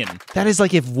opinion. That is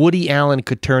like if Woody Allen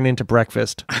could turn into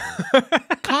breakfast.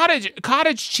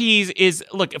 Cottage cheese is,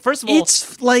 look, first of all,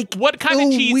 it's like what kind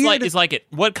of cheese is like it?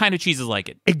 What kind of cheese is like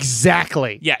it?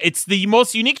 Exactly. Yeah, it's the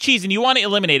most unique cheese, and you want to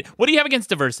eliminate it. What do you have against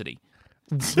diversity?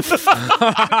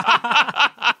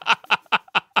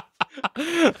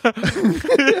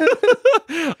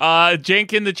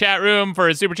 Jink in the chat room for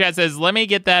a super chat says, let me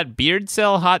get that beard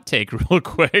cell hot take real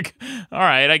quick. All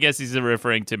right, I guess he's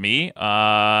referring to me.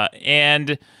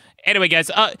 And anyway, guys,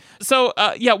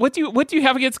 yeah, what do you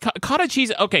have against cottage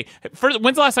cheese? Okay,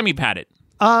 when's the last time you've had it?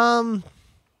 God,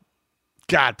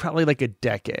 probably like a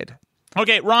decade.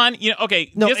 Okay, Ron,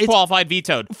 disqualified,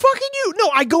 vetoed. Fucking you. No,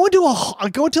 I go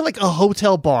into like a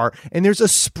hotel bar and there's a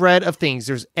spread of things.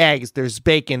 There's eggs, there's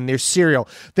bacon, there's cereal.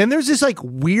 Then there's this like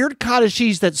weird cottage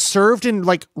cheese that's served in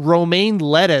like romaine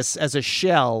lettuce as a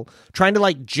shell, trying to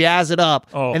like jazz it up.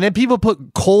 Oh. And then people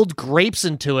put cold grapes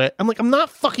into it. I'm like, I'm not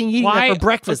fucking eating that for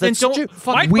breakfast. That's such a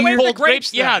weird cold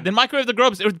grapes. Yeah, then microwave the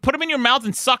grapes. Put them in your mouth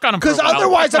and suck on them. Because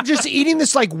otherwise I'm just eating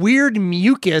this like weird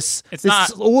mucus. It's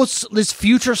this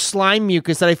future slime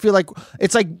mucus that I feel like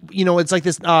it's like, you know, it's like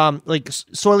this like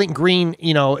Soylent Green,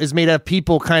 you know, is made of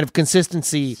people kind of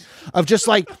consistency of just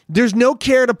like there's no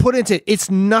care to put into it. It's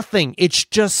nothing. It's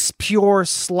just pure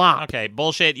slop. Okay,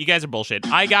 bullshit. You guys are bullshit.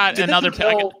 I got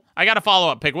I got a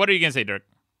follow-up pick. What are you gonna say, Dirk?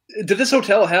 Did this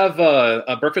hotel have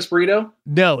a breakfast burrito?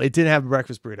 No, it didn't have a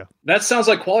breakfast burrito. That sounds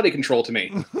like quality control to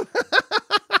me.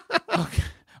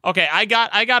 Okay, I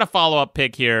got a follow-up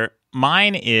pick here.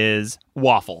 Mine is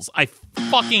waffles. I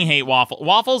fucking hate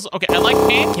waffles. Okay, I like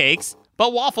pancakes,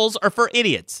 but waffles are for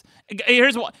idiots.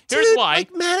 Here's why.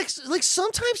 Like, Maddox, like,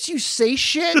 sometimes you say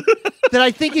shit that I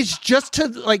think is just to,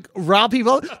 like, rile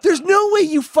people. There's no way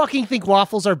you fucking think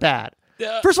waffles are bad.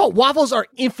 First of all, waffles are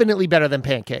infinitely better than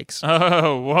pancakes.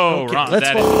 Oh, whoa, okay, Ron. Let's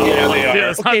That focus. Yeah, they are.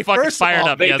 It's not fucking fired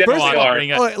up. They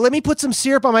definitely are. Let me put some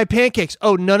syrup on my pancakes.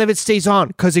 Oh, none of it stays on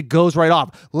because it goes right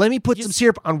off. Let me put some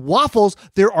syrup on waffles.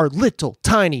 There are little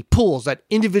tiny pools that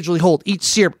individually hold each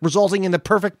syrup, resulting in the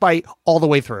perfect bite all the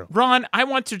way through. Ron, I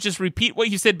want to just repeat what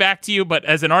you said back to you, but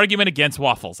as an argument against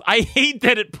waffles. I hate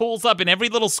that it pulls up in every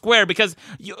little square because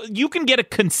you can get a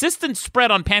consistent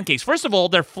spread on pancakes. First of all,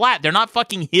 they're flat. They're not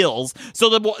fucking hills. So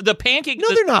the pancake.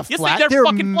 No, they're not flat. Yes, they're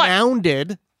fucking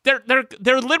mounded.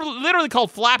 They're literally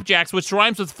called flapjacks, which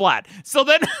rhymes with flat. So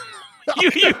then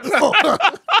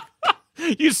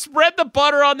you spread the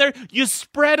butter on there. You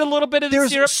spread a little bit of the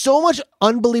syrup. There's so much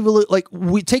unbelievable. Like,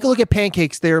 we take a look at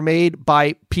pancakes. They're made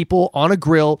by people on a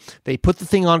grill. They put the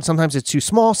thing on. Sometimes it's too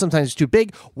small. Sometimes it's too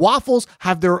big. Waffles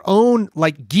have their own,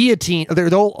 like, guillotine,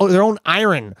 their own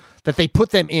iron that they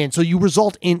put them in. So you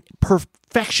result in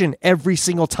perfection every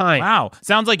single time. Wow.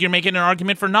 Sounds like you're making an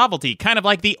argument for novelty. Kind of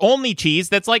like the only cheese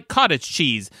that's like cottage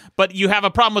cheese. But you have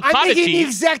a problem with cottage cheese. I'm making the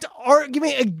exact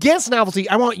argument against novelty.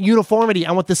 I want uniformity.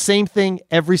 I want the same thing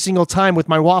every single time with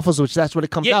my waffles, which that's what it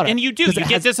comes out and at. you do. You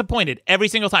get disappointed every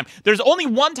single time. There's only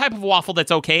one type of waffle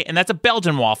that's okay, and that's a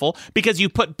Belgian waffle, because you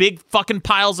put big fucking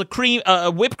piles of cream,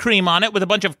 whipped cream on it with a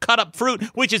bunch of cut up fruit,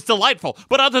 which is delightful.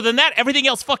 But other than that, everything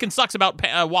else fucking sucks about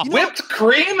waffles. Whipped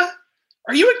cream?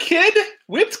 Are you a kid?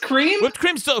 Whipped cream? Whipped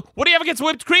cream. So, what do you have against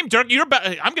whipped cream, Dirk?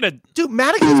 I'm gonna. Dude,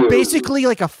 Maddox is basically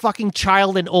like a fucking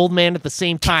child and old man at the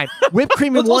same time. Whipped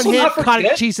cream in one hand,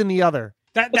 cottage cheese in the other.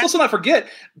 Let's also not forget,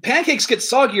 pancakes get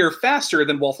soggier faster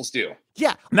than waffles do.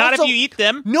 Yeah. Not also, if you eat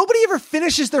them. Nobody ever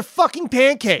finishes their fucking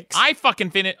pancakes. I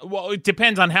fucking finish. Well, it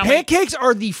depends on how Pancakes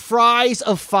are the fries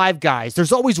of Five Guys.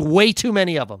 There's always way too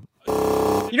many of them.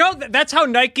 You know, that's how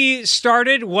Nike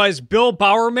started. Was Bill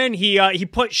Bowerman? He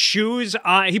put shoes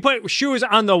on. He put shoes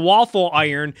on the waffle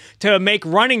iron to make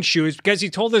running shoes because he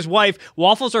told his wife,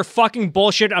 "Waffles are fucking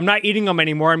bullshit. I'm not eating them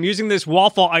anymore. I'm using this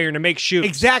waffle iron to make shoes."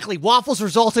 Exactly. Waffles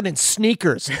resulted in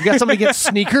sneakers. You got something against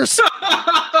sneakers?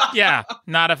 Yeah,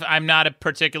 I'm not a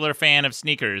particular fan of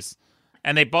sneakers.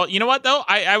 And they both, you know what though?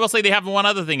 I will say they have one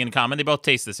other thing in common. They both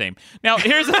taste the same. Now,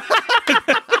 here's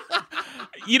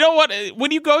you know what? When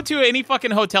you go to any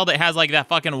fucking hotel that has like that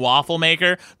fucking waffle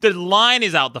maker, the line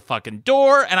is out the fucking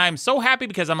door, and I'm so happy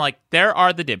because I'm like, there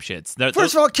are the dipshits.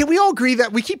 First of all, can we all agree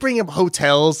that we keep bringing up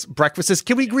hotels, breakfasts?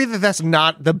 Can we agree that that's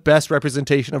not the best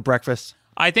representation of breakfast?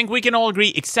 I think we can all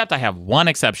agree, except I have one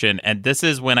exception, and this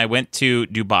is when I went to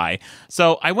Dubai.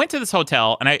 So I went to this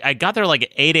hotel, and I got there like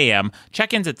at 8 a.m.,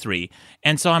 check-in's at 3,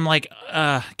 and so I'm like,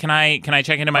 can I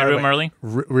check into my room early?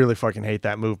 Really fucking hate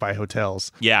that move by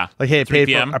hotels. Yeah. Like, hey,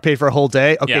 I paid for a whole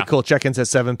day. Okay, yeah. Cool. Check-in's at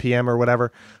 7 p.m. or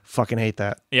whatever. Fucking hate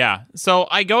that. Yeah. So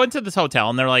I go into this hotel,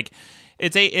 and they're like,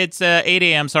 it's 8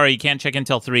 a.m., sorry, you can't check in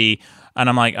till 3. And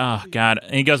I'm like, oh, God.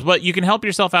 And he goes, well, you can help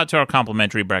yourself out to our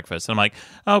complimentary breakfast. And I'm like,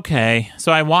 okay.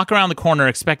 So I walk around the corner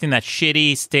expecting that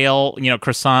shitty, stale,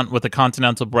 croissant with a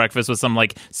continental breakfast with some,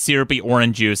 like, syrupy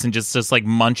orange juice and just like,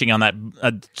 munching on that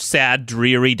sad,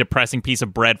 dreary, depressing piece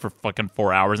of bread for fucking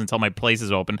 4 hours until my place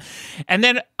is open. And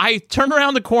then I turn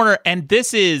around the corner, and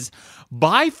this is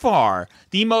by far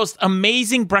the most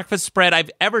amazing breakfast spread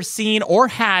I've ever seen or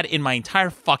had in my entire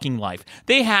fucking life.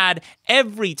 They had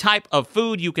every type of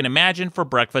food you can imagine for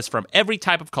breakfast from every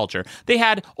type of culture. They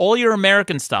had all your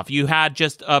American stuff. You had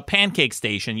just a pancake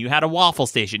station. You had a waffle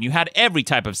station. You had every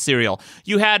type of cereal.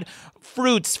 You had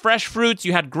fruits, fresh fruits.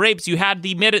 You had grapes. You had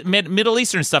the Middle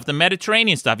Eastern stuff, the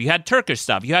Mediterranean stuff. You had Turkish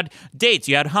stuff. You had dates.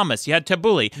 You had hummus. You had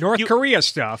tabbouleh. North Korea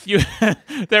stuff.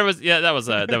 That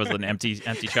was an empty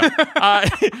shop.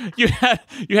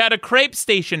 You had a crepe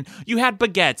station. You had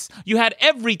baguettes. You had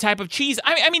every type of cheese.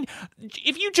 I mean,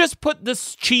 if you just put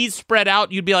this cheese spread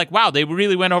out, you'd be like, wow, they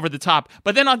really went over the top.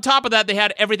 But then on top of that, they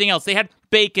had everything else. They had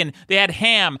bacon, they had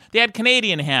ham, they had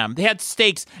Canadian ham, they had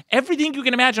steaks, everything you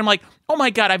can imagine. I'm like, oh my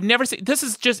God, I've never seen, this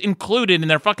is just included in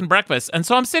their fucking breakfast. And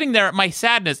so I'm sitting there, my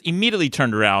sadness immediately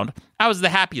turned around. I was the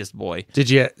happiest boy.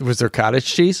 Was there cottage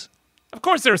cheese? Of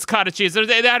course there was cottage cheese.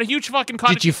 They had a huge fucking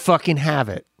cottage cheese. Did you fucking have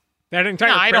it? That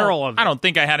entire barrel of it. I don't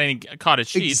think I had any cottage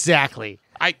cheese. Exactly.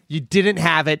 You didn't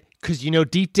have it because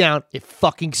deep down it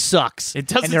fucking sucks. It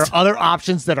doesn't. And there are other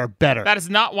options that are better. That is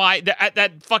not why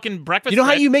that fucking breakfast. You know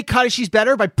how you make cottage cheese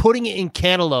better? By putting it in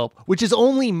cantaloupe, which is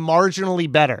only marginally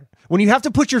better. When you have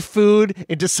to put your food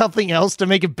into something else to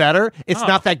make it better, it's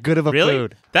not that good of a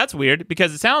food. That's weird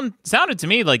because it sounded to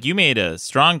me like you made a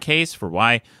strong case for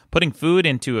why putting food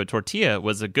into a tortilla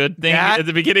was a good thing at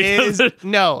the beginning.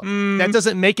 That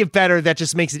doesn't make it better. That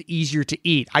just makes it easier to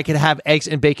eat. I could have eggs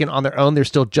and bacon on their own. They're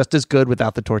still just as good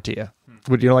without the tortilla.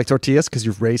 Would you don't like tortillas because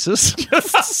you're racist?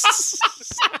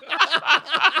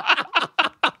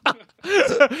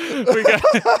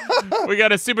 we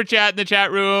got a super chat in the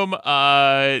chat room.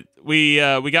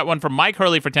 We got one from Mike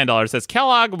Hurley for $10. Says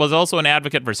Kellogg was also an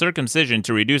advocate for circumcision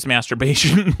to reduce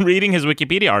masturbation. Reading his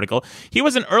Wikipedia article, he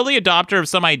was an early adopter of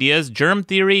some ideas, germ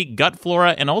theory, gut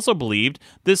flora, and also believed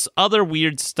this other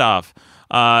weird stuff.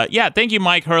 Thank you,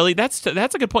 Mike Hurley. That's a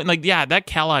good point. Like, yeah, that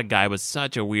Kellogg guy was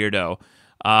such a weirdo.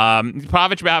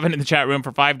 Pravich Bavin in the chat room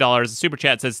for $5. The super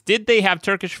chat says, did they have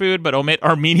Turkish food but omit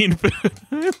Armenian food?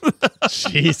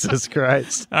 Jesus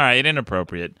Christ. All right,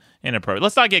 inappropriate.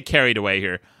 Let's not get carried away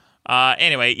here.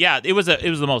 Anyway, yeah, it was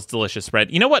the most delicious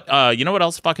spread. You know what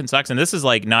else fucking sucks? And this is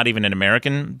like not even an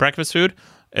American breakfast food.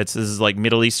 This is like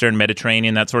Middle Eastern,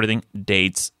 Mediterranean, that sort of thing.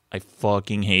 Dates. I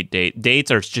fucking hate dates.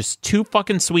 Dates are just too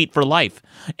fucking sweet for life.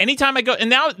 Anytime I go, and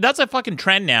now that's a fucking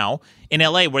trend now in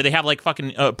LA where they have like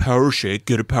fucking power shake,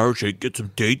 get a power shake, get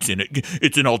some dates in it.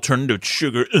 It's an alternative to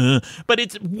sugar, but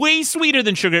it's way sweeter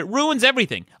than sugar. It ruins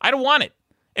everything. I don't want it.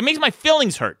 It makes my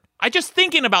feelings hurt. I just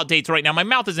thinking about dates right now. My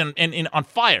mouth is on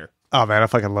fire. Oh man, I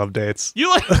fucking love dates. You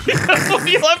like what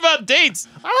do you love about dates?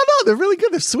 I don't know. They're really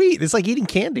good. They're sweet. It's like eating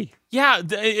candy. Yeah,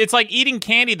 it's like eating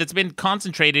candy that's been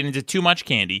concentrated into too much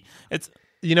candy. It's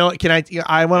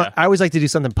I always like to do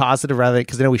something positive rather than,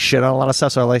 because I know we shit on a lot of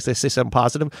stuff, so I like to say something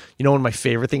positive. You know, one of my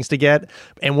favorite things to get,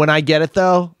 and when I get it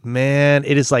though, man,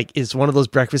 it's one of those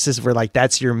breakfasts where like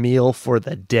that's your meal for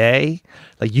the day.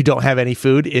 Like you don't have any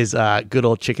food, is good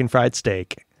old chicken fried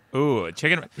steak. Ooh,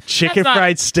 chicken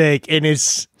fried steak, and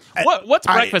it's what's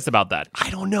breakfast about that? I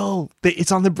don't know.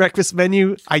 It's on the breakfast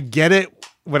menu. I get it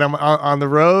when I'm on the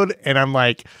road, and I'm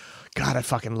like, God, I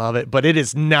fucking love it. But it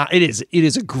is not. It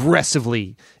is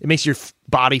aggressively. It makes your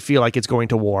body feel like it's going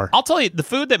to war. I'll tell you, the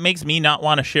food that makes me not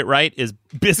want to shit right is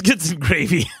biscuits and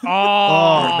gravy.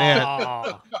 Oh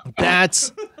man,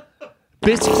 that's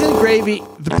biscuits and gravy.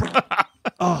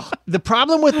 The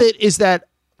problem with it is that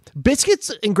biscuits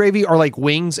and gravy are like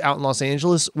wings out in Los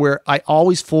Angeles, where I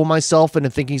always fool myself into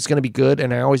thinking it's going to be good,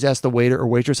 and I always ask the waiter or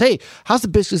waitress, "Hey, how's the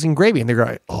biscuits and gravy?" And they're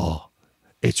like, "Oh,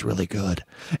 it's really good."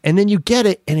 And then you get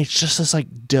it, and it's just this like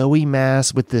doughy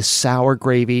mass with this sour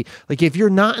gravy. Like if you're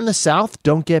not in the South,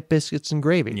 don't get biscuits and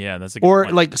gravy. Yeah, that's a good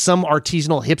point. Like some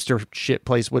artisanal hipster shit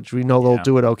place, which we know they'll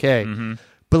do it okay. Mm-hmm.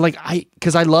 But like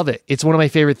because I love it. It's one of my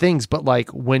favorite things. But like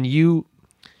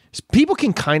people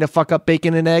can kind of fuck up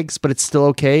bacon and eggs, but it's still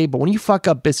okay. But when you fuck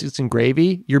up biscuits and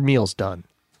gravy, your meal's done.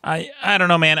 I don't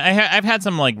know, man. I've had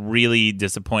some like really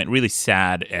really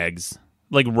sad eggs.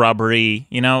 Like rubbery,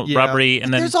 rubbery.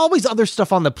 And then there's always other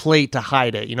stuff on the plate to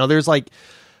hide it. There's like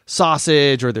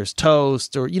sausage or there's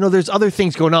toast or, there's other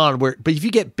things going on but if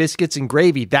you get biscuits and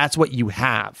gravy, that's what you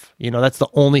have. That's the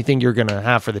only thing you're going to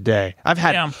have for the day. I've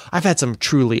had some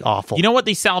truly awful. You know what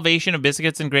the salvation of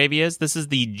biscuits and gravy is? This is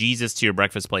the Jesus to your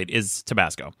breakfast plate is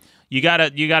Tabasco. You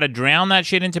gotta drown that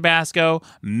shit in Tabasco,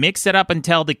 mix it up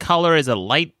until the color is a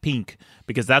light pink,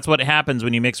 because that's what happens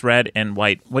when you mix red and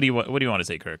white. What do you want to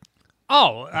say, Kirk?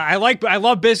 Oh, I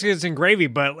love biscuits and gravy,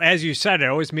 but as you said,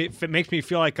 it makes me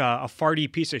feel like a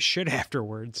farty piece of shit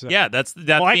afterwards. So. Yeah, that's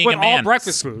like being with a man. all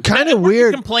breakfast food. Kind of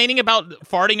weird. Complaining about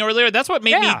farting earlier. That's what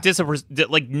made me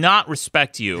not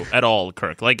respect you at all,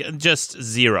 Kirk. Like just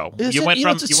zero. You went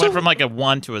from like a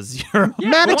 1 to a 0. Yeah,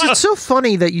 Maddox, it's so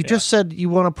funny that you just said you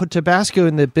want to put Tabasco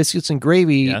in the biscuits and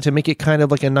gravy to make it kind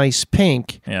of like a nice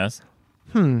pink. Yes.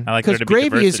 I like because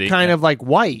gravy is kind of like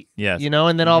white. Yes.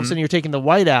 And then all of a sudden you're taking the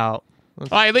white out.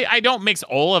 I don't mix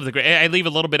all of the gravy. I leave a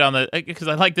little bit on the because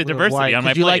I like the diversity on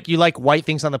my plate. You like white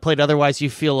things on the plate, otherwise you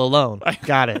feel alone.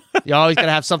 Got it. You always got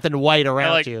to have something white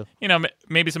around you.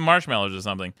 Maybe some marshmallows or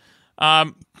something.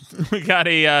 We got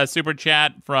a super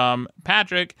chat from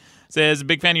Patrick. Says,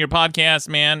 big fan of your podcast,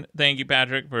 man. Thank you,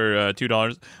 Patrick, for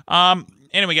 $2.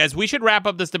 Anyway, guys, we should wrap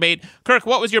up this debate. Kirk,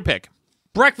 what was your pick?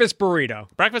 Breakfast burrito.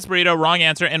 Breakfast burrito, wrong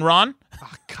answer. And Ron?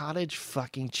 Cottage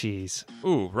fucking cheese.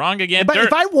 Ooh, wrong again. But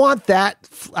if I want that,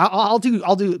 I'll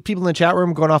do people in the chat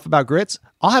room going off about grits.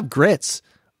 I'll have grits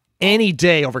any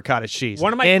day over cottage cheese.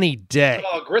 Any day.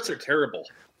 Oh, grits are terrible.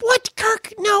 What,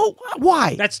 Kirk? No.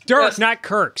 Why? That's Dirk, not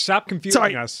Kirk. Stop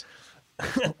confusing us.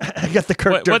 I got the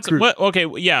Kirk Dirk. Okay,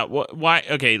 yeah. Why?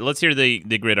 Okay, let's hear the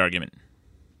grit argument.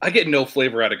 I get no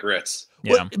flavor out of grits.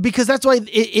 Yeah, because that's why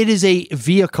it is a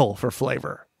vehicle for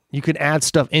flavor. You can add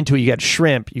stuff into it. You got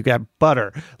shrimp, you got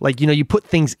butter. Like, you put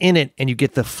things in it and you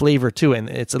get the flavor too. And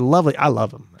it's I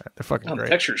love them. They're fucking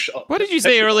great. What did you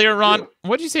say earlier, Ron?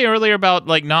 What did you say earlier about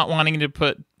like not wanting to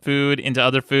put food into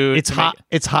other food? It's hot.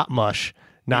 It's hot mush.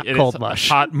 Not cold mush.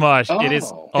 Hot mush. Oh. It is.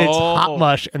 It's hot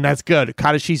mush, and that's good.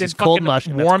 Cottage cheese is cold mush.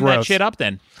 And warm that's that gross. shit up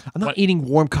then. I'm not eating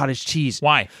warm cottage cheese.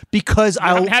 Why? Because I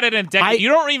haven't had it in a decade. You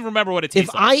don't even remember what it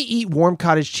tastes like. If I eat warm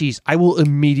cottage cheese, I will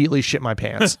immediately shit my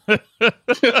pants.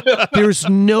 There's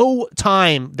no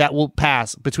time that will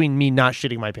pass between me not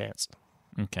shitting my pants.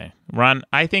 Okay. Ron,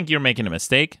 I think you're making a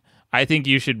mistake. I think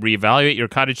you should reevaluate your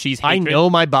cottage cheese hatred. I know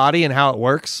my body and how it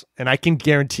works, and I can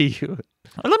guarantee you.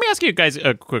 Let me ask you guys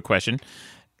a quick question.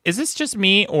 Is this just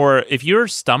me, or if your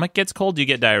stomach gets cold, do you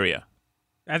get diarrhea?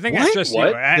 I think it's just you.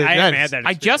 I haven't had that.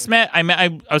 I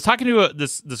was talking to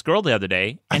this girl the other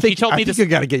day, and she told me this. You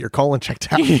got to get your colon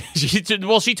checked out. She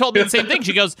told me the same thing.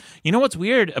 She goes, "You know what's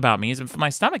weird about me is if my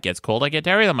stomach gets cold, I get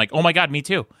diarrhea." I'm like, "Oh my god, me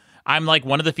too." I'm like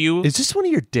one of the few. Is this one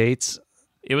of your dates?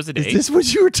 It was a date. Is this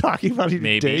what you were talking about?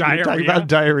 Maybe. You were talking about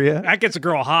diarrhea. That gets a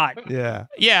girl hot. Yeah.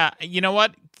 Yeah. You know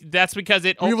what? That's because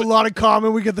it. We have a lot in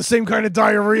common. We get the same kind of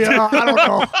diarrhea. I don't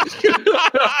know.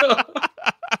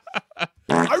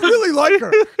 I really like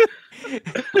her.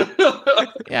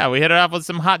 Yeah, we hit it off with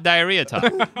some hot diarrhea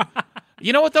talk.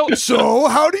 You know what, though? So,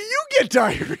 how do you get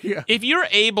diarrhea? If you're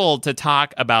able to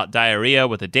talk about diarrhea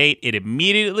with a date, it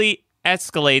immediately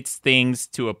escalates things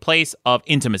to a place of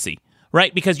intimacy,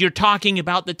 right? Because you're talking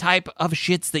about the type of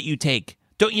shits that you take.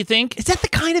 Don't you think? Is that the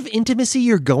kind of intimacy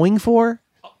you're going for?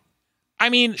 I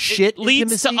mean, shit it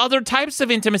leads intimacy? to other types of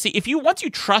intimacy. Once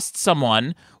you trust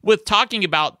someone with talking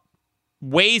about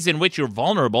ways in which you're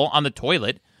vulnerable on the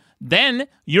toilet, then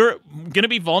you're going to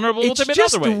be vulnerable with them in other ways.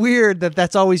 It's just weird that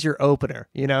that's always your opener,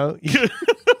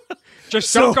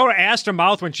 Just don't go to ass to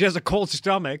mouth when she has a cold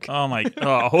stomach. Oh, my. Again,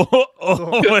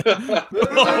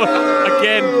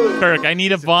 Kirk, I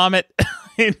need a vomit.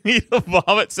 I need a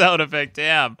vomit sound effect.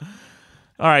 Damn.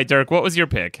 All right, Dirk, what was your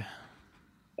pick?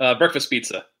 Breakfast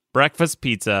pizza. Breakfast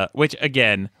pizza, which,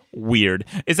 again, weird.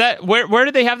 Is that where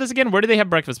do they have this again? Where do they have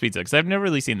breakfast pizza? Because I've never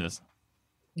really seen this.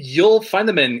 You'll find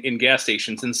them in gas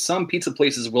stations, and some pizza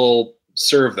places will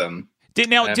serve them.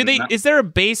 Is there a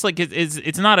base? Like,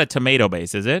 it's not a tomato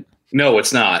base, is it? No,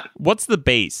 it's not. What's the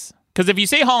base? Because if you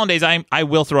say hollandaise, I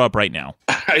will throw up right now.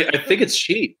 I think it's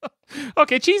cheap.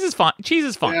 Okay, cheese is fine. Cheese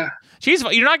is fine. Yeah. Cheese.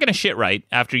 You're not going to shit right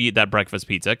after you eat that breakfast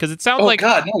pizza because it sounds Oh like.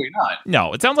 God, no, you're not.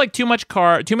 No, it sounds like too many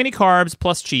carbs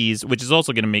plus cheese, which is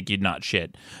also going to make you not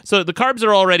shit. So the carbs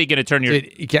are already going to turn your.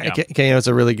 It's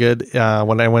a really good.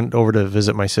 When I went over to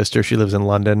visit my sister, she lives in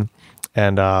London,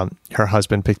 and her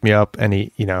husband picked me up, and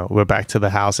we went back to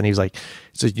the house, and he was like,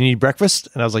 "So you need breakfast?"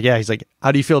 And I was like, "Yeah." He's like,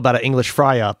 "How do you feel about an English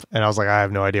fry up?" And I was like, "I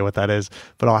have no idea what that is,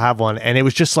 but I'll have one." And it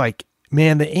was just like,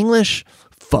 man, the English,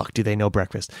 fuck, do they know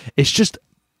breakfast? It's just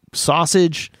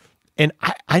sausage. And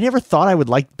I never thought I would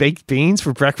like baked beans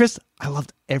for breakfast. I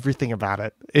loved everything about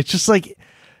it. It's just like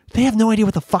they have no idea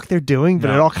what the fuck they're doing, but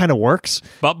it all kind of works.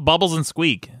 Bubbles and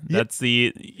squeak. That's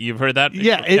you've heard that?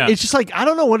 Yeah, it's just like, I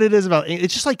don't know what it is about.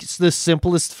 It's just like it's the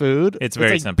simplest food. It's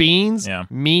very like simple. Beans,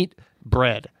 meat,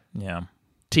 bread,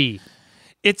 tea.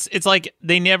 It's like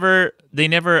they never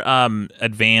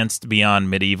advanced beyond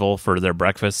medieval for their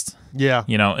breakfast. Yeah.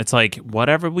 It's like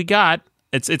whatever we got.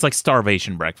 It's like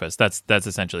starvation breakfast. That's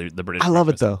essentially the British. I love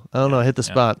breakfast. it though. I don't know. I hit the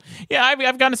spot. Yeah,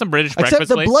 I've gotten some British Except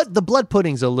breakfast. The blood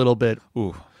pudding's a little bit.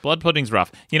 Ooh, blood pudding's rough.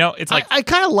 It's like I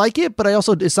kind of like it, but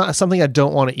it's not something I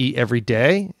don't want to eat every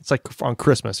day. It's like on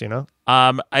Christmas,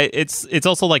 It's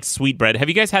also like sweet bread. Have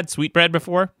you guys had sweet bread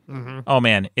before? Mm-hmm. Oh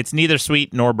man, it's neither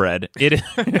sweet nor bread. It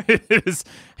is.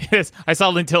 I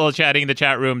saw Lintilla chatting in the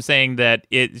chat room saying that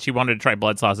she wanted to try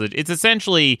blood sausage. It's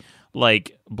essentially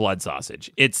like blood sausage.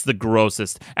 It's the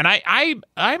grossest. And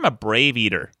I'm a brave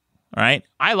eater. All right,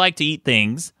 I like to eat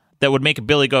things that would make a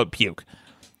billy goat puke.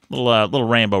 Little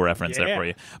Rambo reference there for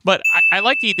you. But I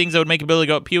like to eat things that would make a billy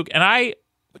goat puke, and I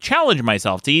challenge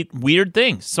myself to eat weird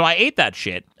things. So I ate that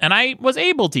shit, and I was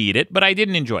able to eat it, but I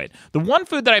didn't enjoy it. The one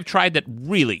food that I've tried that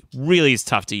really, really is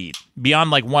tough to eat,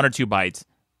 beyond like one or two bites,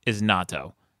 is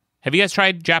natto. Have you guys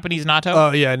tried Japanese natto?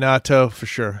 Oh yeah, natto for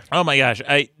sure. Oh my gosh,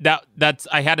 I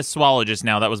had to swallow just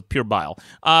now. That was pure bile.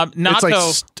 Natto,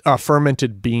 it's like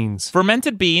fermented beans.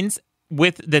 Fermented beans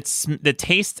with the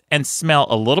taste and smell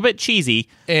a little bit cheesy,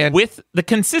 and with the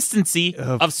consistency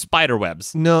of spider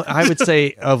webs. No, I would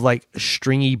say of like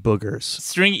stringy boogers.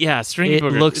 Stringy boogers.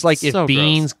 It looks like if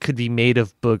beans could be made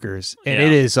of boogers, and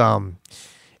it is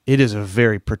a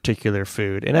very particular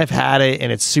food. And I've had it,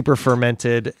 and it's super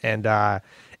fermented, and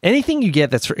anything you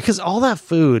get that's because all that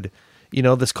food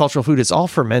this cultural food is all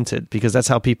fermented because that's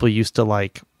how people used to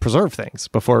like preserve things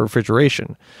before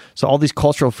refrigeration. So all these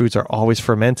cultural foods are always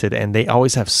fermented, and they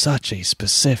always have such a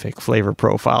specific flavor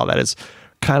profile that is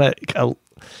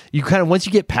once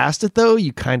you get past it though,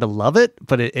 you kind of love it,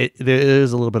 but it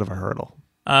is a little bit of a hurdle.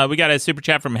 We got a super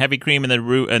chat from Heavy Cream in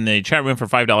the chat room for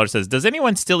 $5. Says, "Does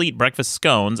anyone still eat breakfast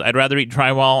scones? I'd rather eat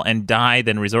drywall and die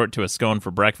than resort to a scone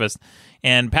for breakfast."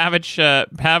 And Pavich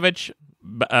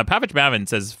Bavin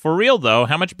says, "For real though,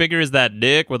 how much bigger is that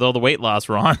dick with all the weight loss,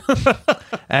 Ron?"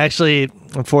 Actually,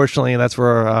 unfortunately, that's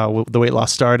where the weight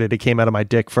loss started. It came out of my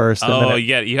dick first. And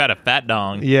then you had a fat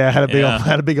dong. Yeah, I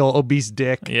had a big old obese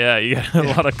dick. Yeah, you got a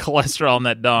lot of cholesterol in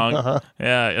that dong. Uh-huh.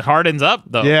 Yeah, it hardens up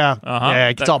though. Yeah, yeah,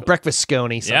 it gets all breakfast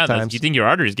scony sometimes. You think your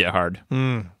arteries get hard?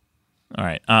 All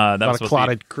right, that was a lot of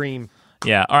clotted cream.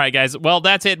 Yeah. All right, guys. Well,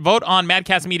 that's it. Vote on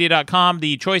madcastmedia.com.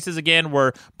 The choices again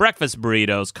were breakfast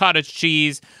burritos, cottage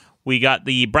cheese. We got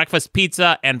the breakfast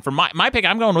pizza. And for my pick,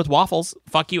 I'm going with waffles.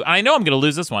 Fuck you. I know I'm going to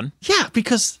lose this one. Yeah,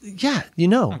 because, I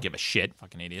don't give a shit.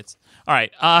 Fucking idiots. All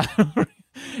right.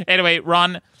 Anyway,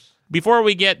 Ron, before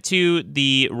we get to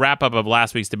the wrap-up of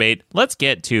last week's debate, let's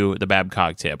get to the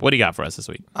Babcock tip. What do you got for us this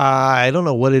week? I don't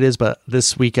know what it is, but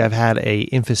this week I've had a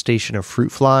infestation of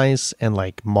fruit flies and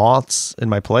like moths in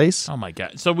my place. Oh my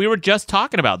God. So we were just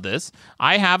talking about this.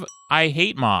 I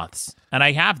hate moths, and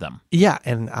I have them. Yeah,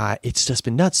 and it's just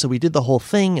been nuts. So we did the whole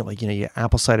thing, like, you get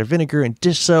apple cider vinegar and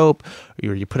dish soap,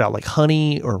 or you put out like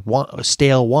honey or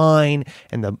stale wine,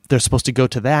 and they're supposed to go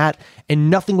to that, and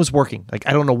nothing was working. Like,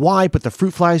 I don't know why, but the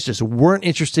fruit flies just weren't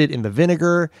interested in the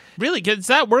vinegar. Really? Because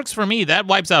that works for me. That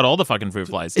wipes out all the fucking fruit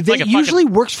flies. It usually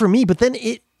works for me, but then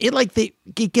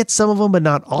it gets some of them, but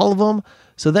not all of them.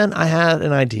 So then I had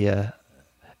an idea,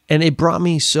 and it brought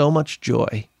me so much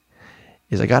joy.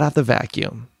 Is I got out the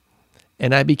vacuum,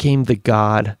 and I became the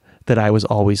god that I was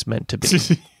always meant to be.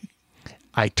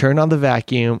 I turned on the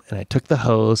vacuum, and I took the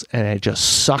hose, and I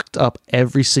just sucked up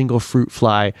every single fruit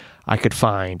fly I could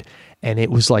find, and it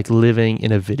was like living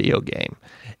in a video game.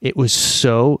 It was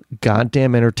so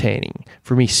goddamn entertaining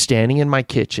for me standing in my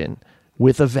kitchen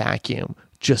with a vacuum,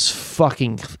 just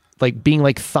fucking like being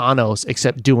like Thanos,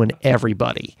 except doing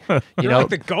everybody. You're like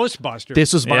the Ghostbusters.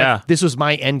 This was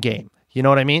my end game. You know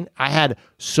what I mean? I had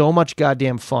so much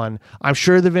goddamn fun. I'm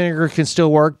sure the vinegar can still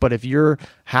work, but if you're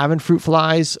having fruit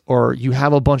flies or you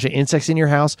have a bunch of insects in your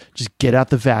house, just get out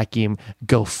the vacuum,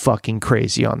 go fucking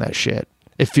crazy on that shit.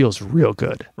 It feels real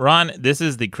good. Ron, this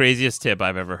is the craziest tip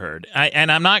I've ever heard. And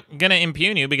I'm not going to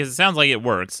impugn you because it sounds like it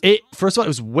works. First of all, it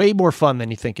was way more fun than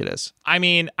you think it is. I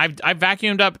mean, I've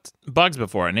vacuumed up bugs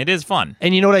before, and it is fun.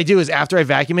 And you know what I do is after I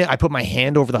vacuum it, I put my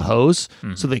hand over the hose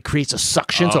so that it creates a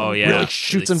suction, so it really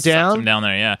shoots them down. Sucks them down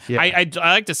there, yeah. I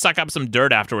like to suck up some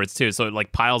dirt afterwards, too, so it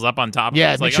like piles up on top.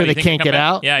 Yeah, make sure they can't get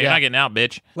out. Yeah, you're not getting out,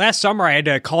 bitch. Last summer, I had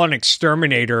to call an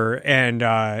exterminator and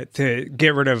to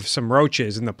get rid of some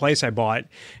roaches in the place I bought.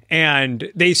 And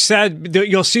they said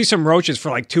you'll see some roaches for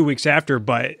like 2 weeks after,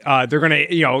 but they're going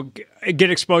to,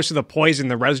 get exposed to the poison,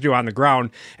 the residue on the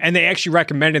ground. And they actually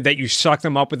recommended that you suck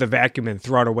them up with a vacuum and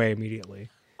throw it away immediately.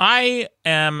 I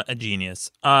am a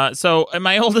genius. So in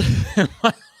my old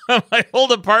my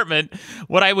old apartment,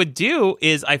 what I would do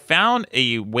is I found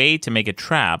a way to make a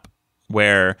trap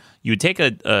where you would take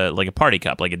a party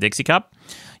cup, like a Dixie cup.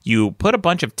 You put a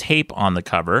bunch of tape on the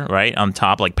cover, right, on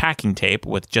top, like packing tape,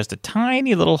 with just a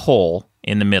tiny little hole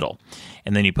in the middle.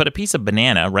 And then you put a piece of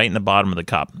banana right in the bottom of the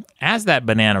cup. As that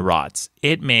banana rots,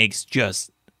 it makes just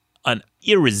an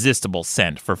irresistible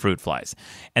scent for fruit flies.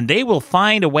 And they will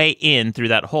find a way in through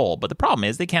that hole. But the problem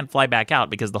is they can't fly back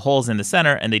out because the hole's in the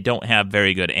center and they don't have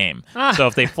very good aim. So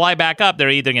if they fly back up,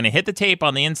 they're either going to hit the tape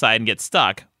on the inside and get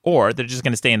stuck, or they're just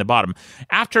going to stay in the bottom.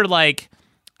 After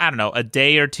I don't know, a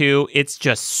day or two, it's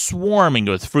just swarming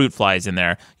with fruit flies in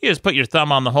there. You just put your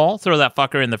thumb on the hole, throw that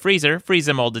fucker in the freezer, freeze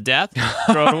them all to death,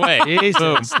 throw it away.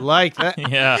 Jesus, like that.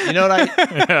 Yeah. You know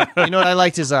what I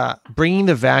liked is bringing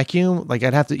the vacuum. Like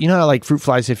I'd have to, how like fruit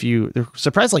flies, they're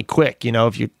surprisingly quick.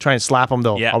 If you try and slap them,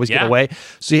 they'll always get away.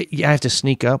 So you have to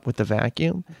sneak up with the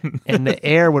vacuum, and the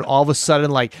air would all of a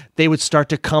sudden they would start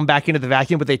to come back into the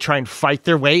vacuum, but they try and fight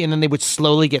their way, and then they would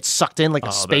slowly get sucked in like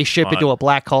a spaceship into a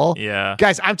black hole. Yeah,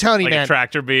 guys. I'm telling you, like man, a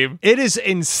tractor beam. It is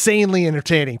insanely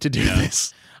entertaining to do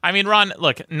this. I mean, Ron,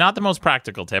 look, not the most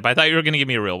practical tip. I thought you were going to give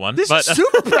me a real one. This is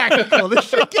super practical. This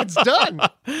shit gets done.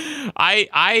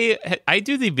 I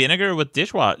do the vinegar with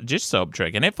dish soap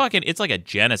trick, and it's like a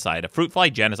genocide, a fruit fly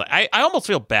genocide. I almost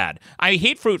feel bad. I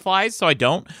hate fruit flies, so I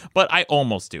don't, but I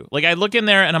almost do. Like, I look in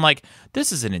there, and I'm like,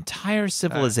 this is an entire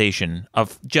civilization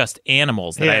of just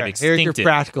animals that I have extincted. Here's your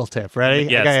practical tip. Ready?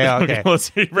 Yes. Okay. Let's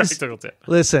hear your practical tip.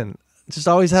 Listen. just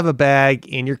always have a bag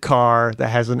in your car that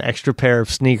has an extra pair of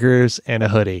sneakers and a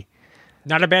hoodie.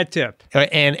 Not a bad tip.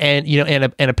 And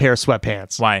a pair of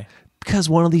sweatpants. Why? Because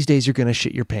one of these days you're going to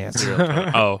shit your pants.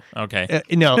 Oh, okay.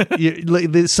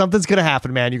 Something's going to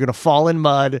happen, man. You're going to fall in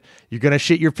mud. You're going to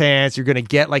shit your pants. You're going to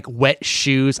get like wet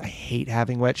shoes. I hate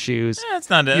having wet shoes. Yeah, it's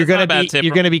not. You're going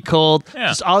to be cold. Yeah.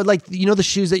 Just all like the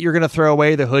shoes that you're going to throw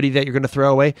away, the hoodie that you're going to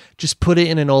throw away. Just put it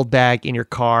in an old bag in your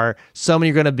car. Someone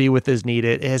you're going to be with is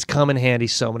needed. It has come in handy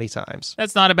so many times.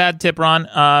 That's not a bad tip, Ron.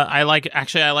 I like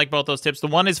both those tips. The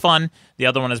one is fun. The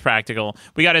other one is practical.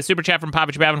 We got a super chat from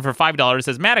Papa Chabavin for $5. It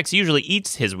says Maddox usually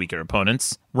eats his weaker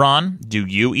opponents. Ron, do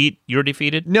you eat your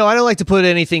defeated? No, I don't like to put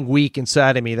anything weak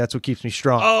inside of me. That's what keeps me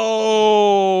strong.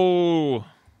 Oh.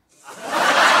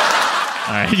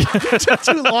 All right. It took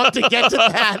too long to get to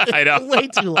that. I know. Way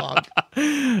too long.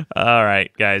 All right,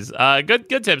 guys.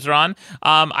 Good tips, Ron.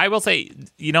 I will say,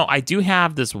 I do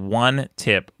have this one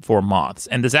tip for moths,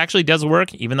 and this actually does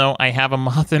work, even though I have a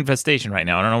moth infestation right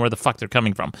now. I don't know where the fuck they're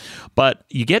coming from. But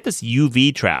you get this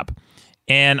UV trap.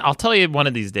 And I'll tell you one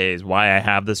of these days why I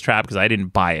have this trap, because I didn't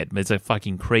buy it. It's a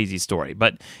fucking crazy story.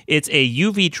 But it's a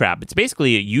UV trap. It's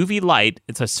basically a UV light.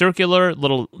 It's a circular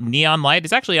little neon light.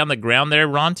 It's actually on the ground there,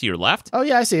 Ron, to your left. Oh,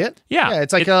 yeah, I see it. Yeah.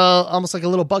 It's like almost like a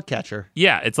little bug catcher.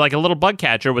 Yeah, it's like a little bug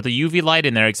catcher with a UV light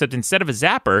in there, except instead of a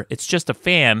zapper, it's just a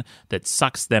fan that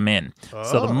sucks them in.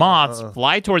 So the moths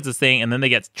fly towards this thing, and then they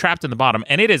get trapped in the bottom.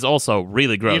 And it is also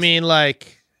really gross. You mean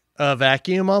like a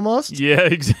vacuum almost? Yeah,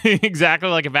 exactly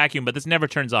like a vacuum, but this never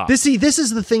turns off. This is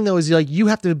the thing, though, is like you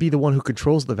have to be the one who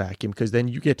controls the vacuum, because then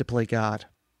you get to play God.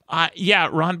 Yeah,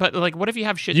 Ron, but like, what if you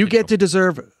have shit? You get to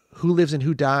deserve who lives and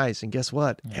who dies, and guess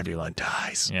what? Everyone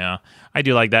dies. Yeah, I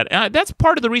do like that. That's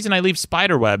part of the reason I leave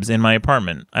spider webs in my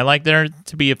apartment. I like there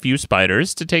to be a few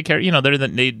spiders to take care.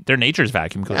 They're nature's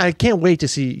vacuum cleaner. I can't wait to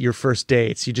see your first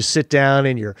dates. You just sit down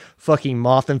in your fucking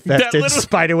moth-infested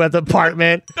spiderweb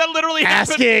apartment. That literally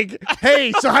asking,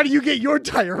 "Hey, so how do you get your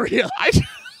diarrhea?"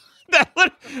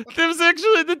 There was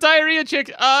actually the diarrhea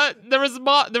chick. There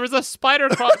was a spider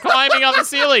climbing on the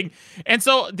ceiling, and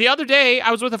so the other day I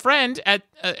was with a friend at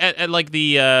like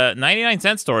the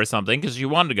 99-cent store or something because she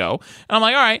wanted to go, and I'm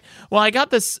like, all right, well, I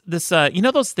got this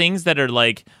those things that are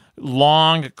like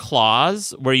long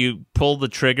claws where you pull the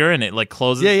trigger and it like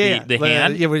closes the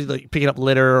hand. Yeah, where you like picking up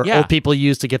litter or old people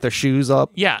use to get their shoes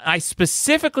up. Yeah, I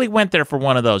specifically went there for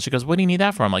one of those. She goes, "What do you need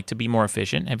that for?" I'm like, "To be more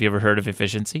efficient." Have you ever heard of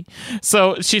efficiency?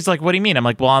 So she's like, "What do you mean?" I'm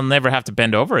like, "Well, I'll never have to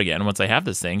bend over again once I have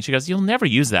this thing." She goes, "You'll never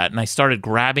use that." And I started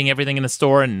grabbing everything in the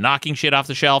store and knocking shit off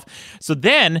the shelf. So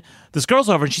then this girl's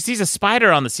over and she sees a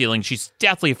spider on the ceiling. She's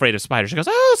deathly afraid of spiders. She goes,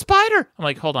 "Oh, spider." I'm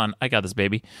like, "Hold on, I got this,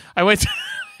 baby." I went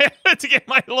to get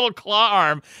my little claw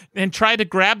arm and tried to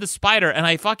grab the spider, and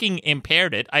I fucking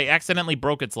impaired it. I accidentally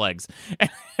broke its legs.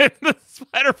 And the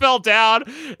spider fell down.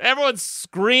 Everyone's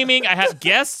screaming. I had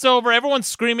guests over. Everyone's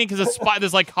screaming because this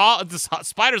spider's like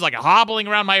hobbling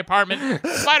around my apartment.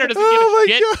 The spider doesn't give a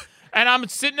shit. God. And I'm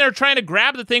sitting there trying to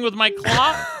grab the thing with my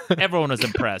claw. Everyone was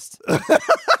impressed.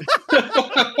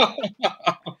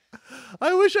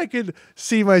 I wish I could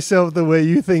see myself the way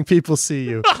you think people see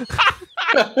you.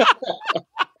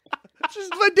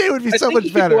 Just my day would be so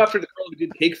much better. Go after the girl who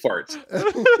did cake farts.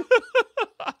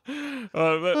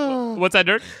 What's that,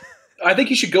 Dirk? I think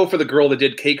you should go for the girl that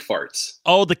did cake farts.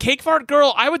 Oh, the cake fart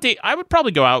girl. I would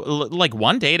probably go out like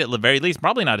one date at the very least.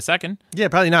 Probably not a second. Yeah,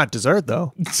 probably not dessert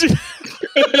though.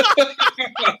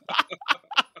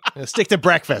 Stick to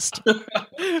breakfast.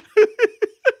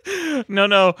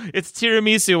 No, it's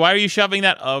tiramisu. Why are you shoving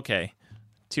that? Okay,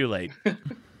 too late.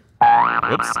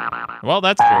 Whoops. Well,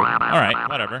 that's true. All right,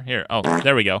 whatever. Here. Oh,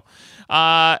 there we go.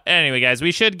 Anyway, guys,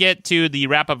 we should get to the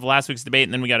wrap up of last week's debate,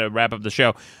 and then we got to wrap up the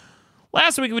show.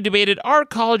 Last week we debated, are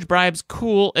college bribes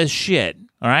cool as shit?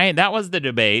 All right, that was the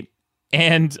debate.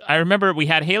 And I remember we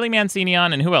had Haley Mancini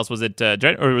on, and who else? Was it,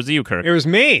 or was it you, Kirk? It was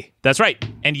me. That's right.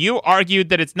 And you argued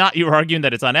that it's not. You were arguing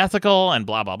that it's unethical and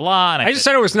blah, blah, blah. And I just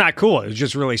said it was not cool. It was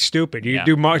just really stupid. You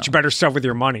do much better stuff with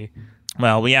your money.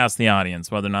 Well, we asked the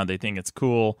audience whether or not they think it's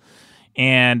cool.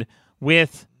 And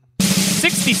with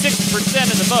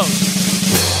 66% of the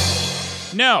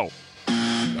vote, no.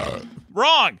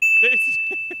 Wrong.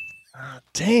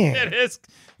 Damn.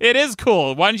 It is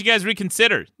cool. Why don't you guys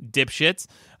reconsider, dipshits?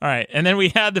 All right. And then we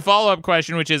had the follow-up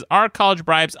question, which is, are college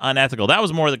bribes unethical? That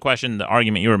was more the question, the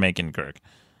argument you were making, Kirk.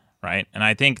 Right? And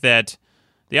I think that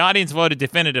the audience voted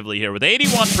definitively here with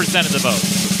 81% of the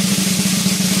vote.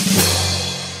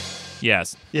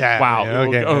 Yes. Yeah. Wow. Yeah,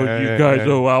 okay. You guys.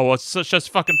 Oh, wow. Well, it's just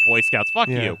fucking Boy Scouts. Fuck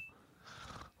you.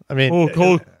 I mean,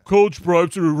 college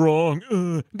bribes are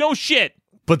wrong. No shit.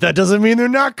 But that doesn't mean they're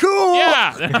not cool.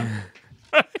 Yeah.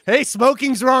 Hey,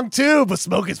 smoking's wrong too, but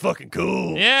smoking's fucking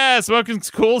cool. Yeah, smoking's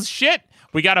cool as shit.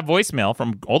 We got a voicemail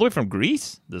from all the way from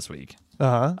Greece this week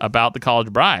about the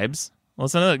college bribes.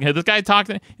 Listen to this.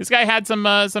 This guy had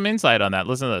some insight on that.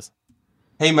 Listen to this.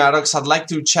 Hey, Maddox, I'd like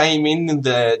to chime in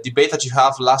the debate that you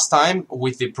have last time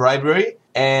with the bribery.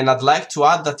 And I'd like to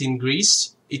add that in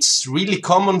Greece, it's really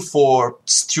common for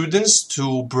students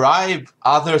to bribe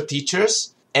other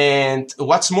teachers. And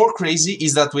what's more crazy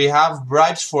is that we have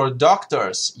bribes for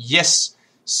doctors. Yes.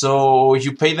 So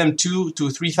you pay them 2,000 to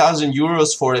 3,000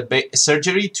 euros for a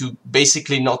surgery to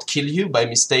basically not kill you by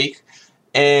mistake.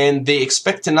 And they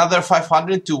expect another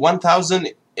 500 to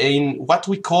 1,000 in what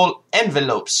we call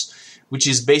envelopes, which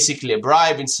is basically a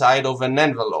bribe inside of an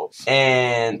envelope.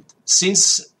 And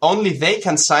since only they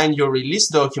can sign your release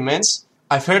documents,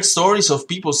 I've heard stories of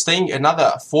people staying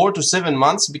another 4 to 7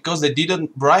 months because they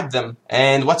didn't bribe them.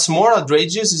 And what's more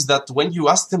outrageous is that when you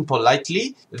ask them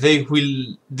politely, they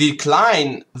will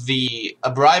decline the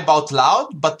bribe out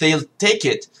loud, but they'll take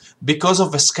it because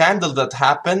of a scandal that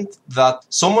happened, that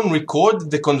someone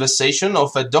recorded the conversation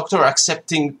of a doctor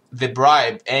accepting the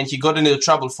bribe and he got into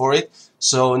trouble for it.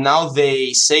 So now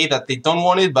they say that they don't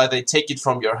want it, but they take it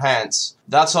from your hands.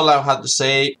 That's all I had to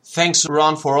say. Thanks,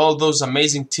 Ron, for all those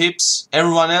amazing tips.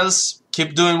 Everyone else,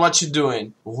 keep doing what you're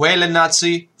doing. Whale a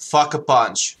Nazi, fuck a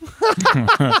punch.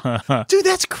 Dude,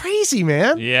 that's crazy,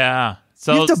 man. Yeah.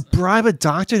 So you have to bribe a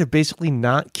doctor to basically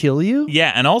not kill you?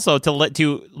 Yeah, and also to let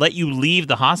you leave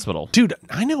the hospital. Dude,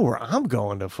 I know where I'm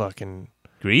going to fucking...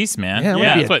 Greece, man. Yeah, I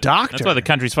want to be a doctor. That's why the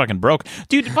country's fucking broke.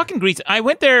 Dude, fucking Greece. I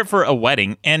went there for a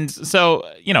wedding, and so,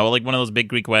 like one of those big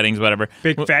Greek weddings, whatever.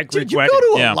 Big fat Greek Dude, you wedding.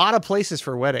 go to a lot of places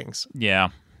for weddings. Yeah.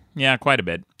 Yeah, quite a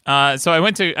bit. So I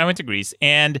went to Greece,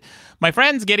 and my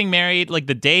friend's getting married like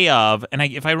the day of, and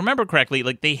if I remember correctly,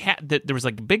 like there was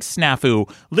like a big snafu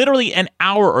literally an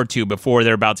hour or two before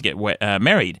they're about to get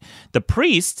married. The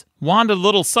priest wanted a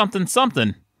little something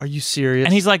something. Are you serious?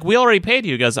 And he's like, we already paid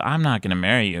you. He goes, I'm not going to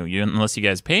marry you unless you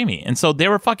guys pay me. And so they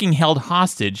were fucking held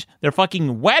hostage. Their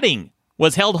fucking wedding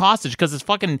was held hostage because this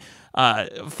fucking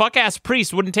fuck-ass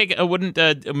priest wouldn't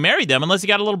marry them unless he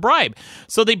got a little bribe.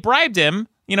 So they bribed him,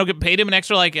 paid him an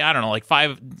extra, like, I don't know, like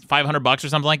 $500 or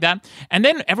something like that. And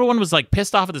then everyone was like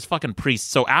pissed off at this fucking priest.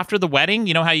 So after the wedding,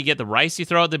 you know how you get the rice you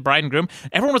throw at the bride and groom?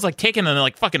 Everyone was like taking them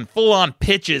like fucking full-on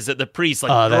pitches at the priest,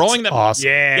 like throwing them. Awesome.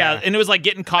 Yeah. And it was like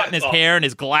getting caught in his hair and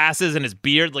his glasses and his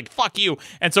beard, like, fuck you.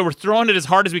 And so we're throwing it as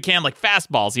hard as we can, like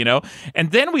fastballs,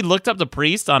 And then we looked up the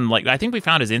priest on, like, I think we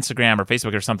found his Instagram or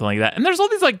Facebook or something like that. And there's all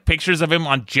these like pictures of him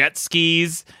on jet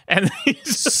skis. And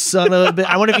son of a bitch.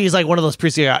 I wonder if he's like one of those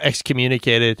priests who got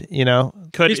excommunicated.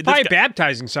 He's probably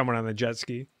baptizing someone on the jet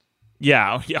ski.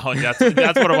 Yeah, that's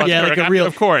what it was. Yeah, like a real,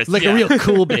 of course, like a real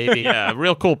cool baby. Yeah,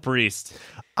 real cool priest.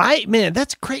 Man,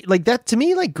 that's great. Like that to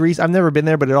me, like Greece. I've never been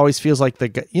there, but it always feels like the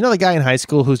guy in high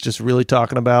school who's just really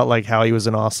talking about like how he was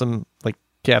an awesome like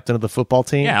captain of the football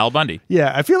team. Yeah, Al Bundy.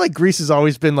 Yeah, I feel like Greece has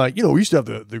always been like, we used to have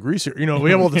the Greece here.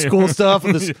 We have all this cool stuff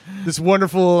and this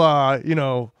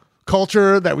wonderful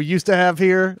culture that we used to have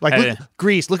here. Like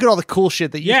Greece, look at all the cool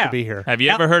shit that used to be here. Have you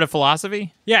ever heard of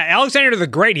philosophy? Yeah, Alexander the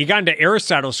Great, he got into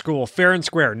Aristotle school, fair and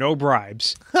square, no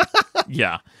bribes.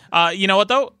 Yeah. You know what,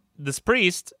 though? This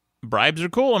priest, bribes are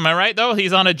cool. Am I right, though?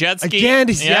 He's on a jet ski. Again,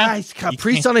 he's got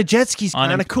priest on a jet ski. He's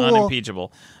kind of cool.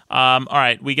 Unimpeachable. All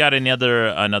right, we got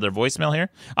another voicemail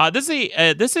here.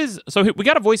 So we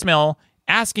got a voicemail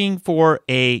asking for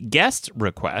a guest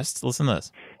request. Listen to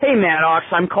this. Hey, Maddox.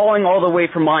 I'm calling all the way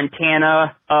from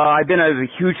Montana. I've been a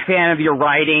huge fan of your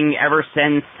writing ever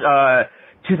since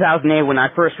 2008 when I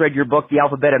first read your book, The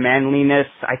Alphabet of Manliness.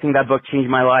 I think that book changed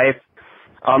my life.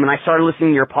 And I started listening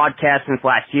to your podcast since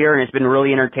last year, and it's been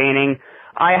really entertaining.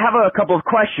 I have a couple of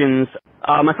questions.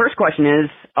 My first question is,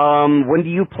 when do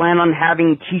you plan on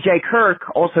having TJ Kirk,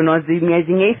 also known as the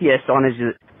Amazing Atheist, on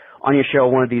your show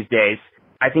one of these days?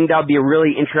 I think that would be a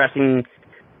really interesting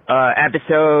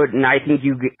episode, and I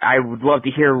would love to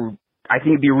hear. I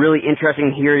think it'd be really interesting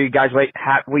to hear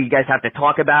what you guys have to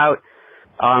talk about.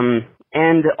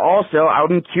 And also,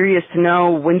 I'm curious to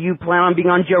know when you plan on being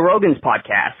on Joe Rogan's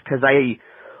podcast, because I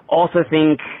also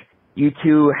think you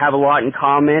two have a lot in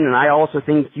common, and I also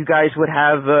think you guys would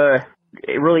have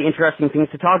really interesting things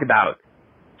to talk about.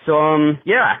 So,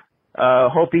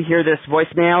 hope you hear this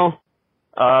voicemail.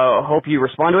 Hope you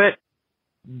respond to it.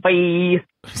 Bye.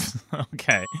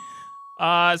 Okay.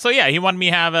 He wanted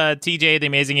me to have TJ, the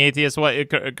Amazing Atheist.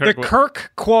 The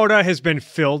Kirk quota has been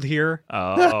filled here.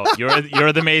 Oh,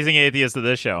 you're the Amazing Atheist of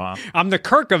this show, huh? I'm the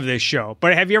Kirk of this show.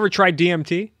 But have you ever tried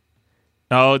DMT?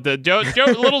 Oh, the Joe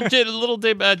little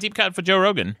deep cut for Joe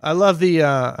Rogan. I love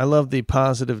the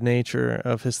positive nature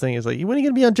of his thing. Is like, when are you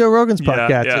going to be on Joe Rogan's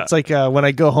podcast? Yeah. It's like when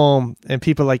I go home and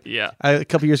people like, Yeah. A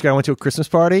couple years ago I went to a Christmas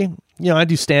party. I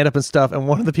do stand up and stuff, and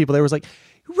one of the people there was like,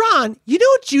 Ron, you know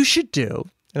what you should do?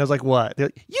 And I was like, what? They're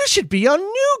like, you should be on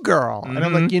New Girl. And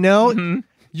I'm like,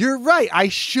 you're right. I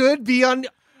should be on.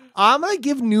 I'm going to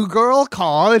give New Girl a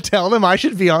call and tell them I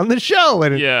should be on the show.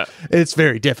 And it's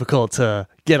very difficult to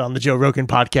get on the Joe Rogan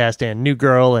podcast and New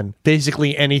Girl and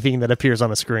basically anything that appears on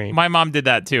the screen. My mom did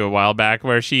that too a while back,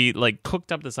 where she like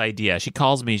cooked up this idea. She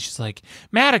calls me. She's like,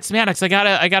 Maddox, I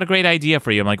got a great idea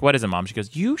for you. I'm like, what is it, Mom? She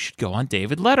goes, you should go on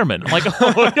David Letterman. I'm like,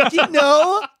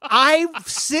 oh. I'm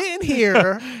sitting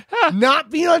here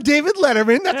not being on David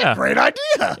Letterman. That's a great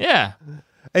idea. Yeah.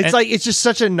 It's just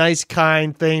such a nice,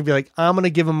 kind thing. Be like, I'm going to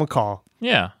give him a call.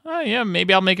 Yeah.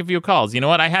 Maybe I'll make a few calls. You know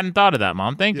what? I hadn't thought of that,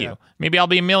 Mom. Thank you. Maybe I'll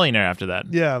be a millionaire after that.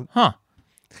 Yeah. Huh.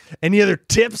 Any other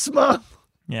tips, Mom?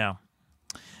 Yeah.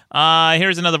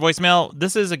 Here's another voicemail.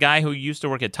 This is a guy who used to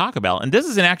work at Taco Bell, and this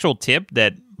is an actual tip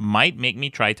that might make me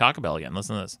try Taco Bell again.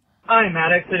 Listen to this. Hi,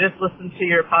 Maddox. I just listened to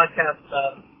your podcast,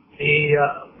 the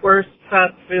worst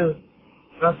fast food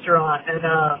restaurant, and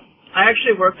I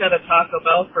actually worked at a Taco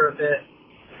Bell for a bit.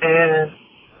 And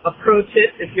a pro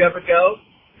tip, if you ever go,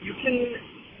 you can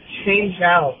change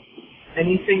out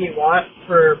anything you want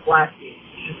for black beans,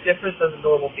 which is different than the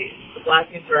normal beans. The black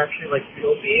beans are actually like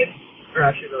real beans, are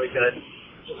actually really good.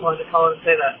 Just wanted to call and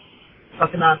say that.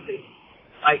 Fucking Nazi.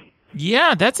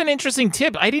 Yeah, that's an interesting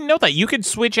tip. I didn't know that. You could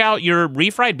switch out your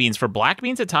refried beans for black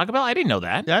beans at Taco Bell? I didn't know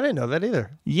that. Yeah, I didn't know that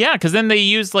either. Yeah, because then they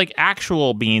use like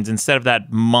actual beans instead of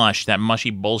that mushy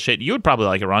bullshit. You would probably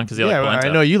like it, Ron, because you like polenta.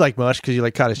 I know you like mush because you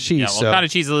like cottage cheese. Yeah, well,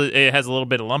 cottage cheese, it has a little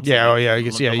bit of lumps. Yeah, in it.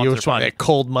 you just want that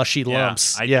cold, mushy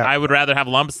lumps. I would rather have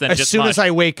lumps than just as soon mush. as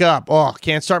I wake up,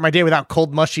 can't start my day without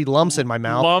cold, mushy lumps in my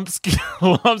mouth.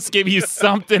 Lumps give you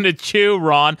something to chew,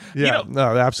 Ron. Yeah,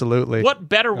 no, absolutely. What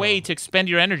better way to expend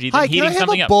your energy than heating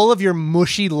something up? Bowl of your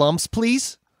mushy lumps,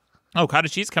 please? Oh,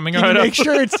 cottage cheese coming right up.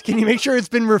 Can you make sure it's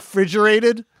been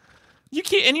refrigerated? You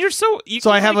can't, and you're so...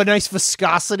 I have a nice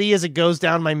viscosity as it goes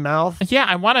down my mouth? Yeah,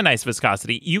 I want a nice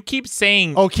viscosity. You keep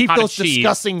saying keep those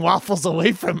disgusting waffles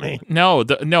away from me. No,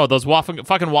 those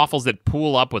fucking waffles that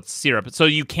pool up with syrup, so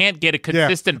you can't get a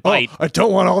consistent bite. I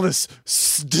don't want all this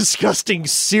disgusting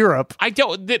syrup. I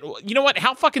don't... You know what?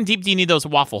 How fucking deep do you need those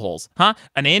waffle holes? Huh?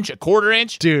 An inch? A quarter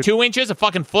inch? Dude. 2 inches? A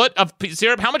fucking foot of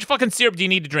syrup? How much fucking syrup do you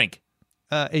need to drink?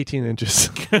 18 inches.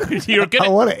 I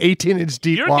want an 18-inch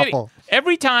deep waffle.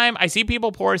 Every time I see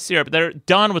people pour syrup, they're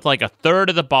done with like a third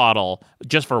of the bottle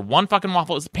just for one fucking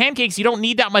waffle. Pancakes, you don't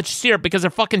need that much syrup because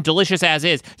they're fucking delicious as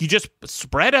is. You just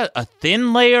spread a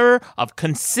thin layer of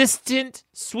consistent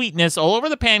sweetness all over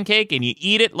the pancake and you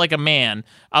eat it like a man.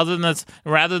 Rather than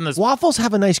this. Waffles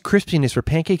have a nice crispiness where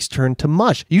pancakes turn to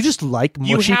mush. You just like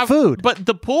mushy food. But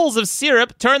the pools of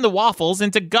syrup turn the waffles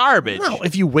into garbage. No,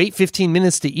 if you wait 15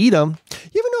 minutes to eat them.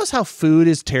 You ever notice how food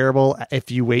is terrible if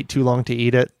you wait too long to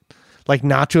eat it? Like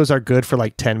nachos are good for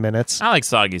like 10 minutes. I like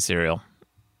soggy cereal.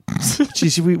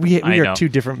 Jeez, we are two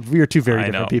different. We are two very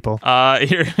different people.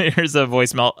 Here's a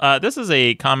voicemail. This is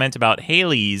a comment about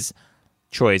Haley's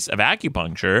choice of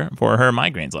acupuncture for her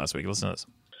migraines last week. Listen to this.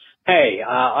 Hey,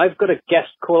 I've got a guest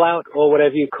call out, or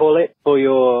whatever you call it, for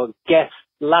your guest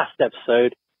last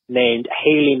episode named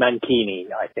Haley Mankini,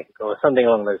 I think, or something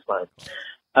along those lines.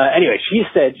 Anyway, she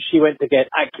said she went to get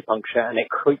acupuncture and it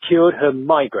cured her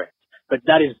migraine. But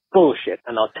that is bullshit,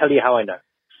 and I'll tell you how I know.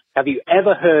 Have you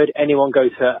ever heard anyone go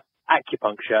to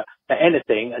acupuncture for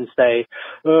anything and say,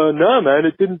 no, man,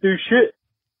 it didn't do shit?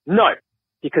 No,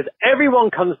 because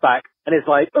everyone comes back and is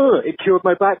like, it cured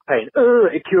my back pain.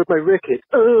 It cured my rickets.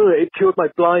 It cured my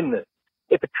blindness.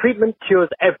 If a treatment cures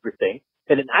everything,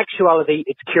 then in actuality,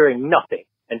 it's curing nothing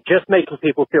and just making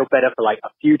people feel better for like a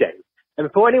few days. And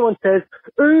before anyone says,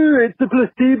 it's the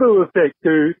placebo effect,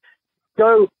 dude,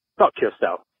 go fuck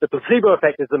yourself. The placebo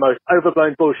effect is the most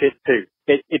overblown bullshit too.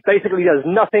 It basically does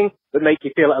nothing but make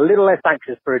you feel a little less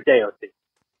anxious for a day or two.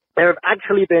 There have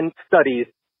actually been studies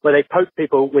where they poked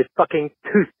people with fucking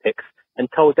toothpicks and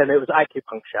told them it was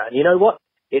acupuncture. And you know what?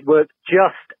 It worked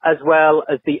just as well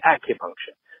as the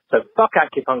acupuncture. So fuck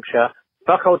acupuncture,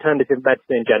 fuck alternative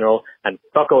medicine in general, and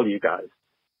fuck all you guys.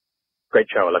 Great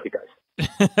show. I love you guys.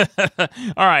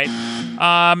 All right.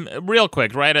 Real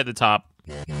quick, right at the top.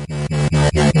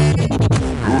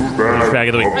 Douchebag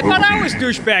of the week. I thought I was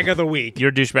douchebag of the week.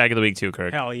 You're douchebag of the week too,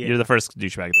 Kirk. Hell yeah. You're the first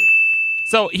douchebag of the week.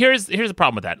 So here's the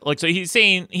problem with that. Like, so he's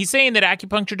saying that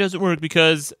acupuncture doesn't work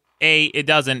because it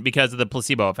doesn't because of the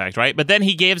placebo effect, right? But then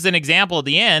he gives an example at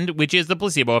the end, which is the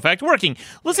placebo effect working.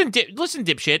 Listen,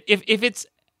 dipshit. If it's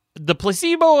the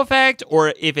placebo effect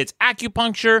or if it's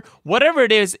acupuncture, whatever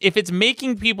it is, if it's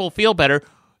making people feel better,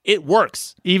 it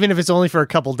works. Even if it's only for a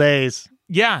couple days.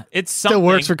 Yeah, it's something. Still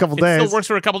works for a couple days. It still works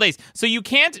for a couple days. So you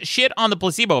can't shit on the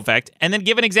placebo effect and then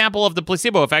give an example of the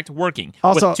placebo effect working.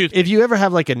 Also, if you ever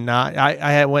have like a knot,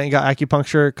 I went and got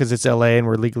acupuncture because it's LA and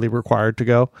we're legally required to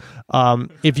go.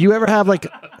 If you ever have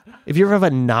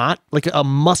a knot, like a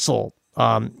muscle,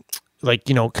 like,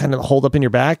 you know, kind of hold up in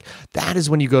your back, that is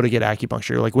when you go to get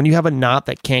acupuncture. Like when you have a knot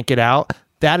that can't get out,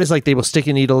 that is like they will stick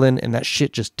a needle in and that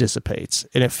shit just dissipates.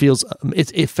 And it feels,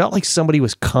 it felt like somebody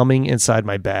was coming inside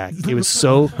my back. It was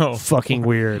so fucking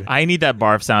weird. I need that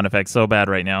barf sound effect so bad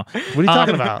right now. What are you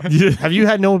talking about? Have you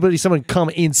had someone come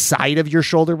inside of your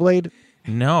shoulder blade?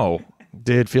 No.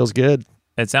 Dude, it feels good.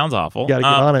 It sounds awful. You gotta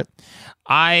get on it.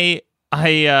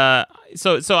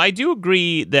 So I do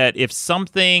agree that if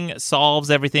something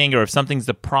solves everything or if something's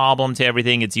the problem to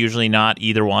everything, it's usually not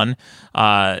either one.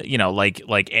 You know, like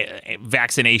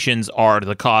vaccinations are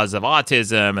the cause of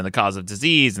autism and the cause of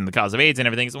disease and the cause of AIDS and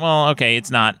everything. Well, okay,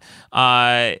 it's not.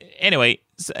 Anyway,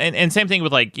 and same thing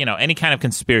with like, you know, any kind of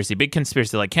conspiracy, big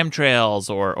conspiracy like chemtrails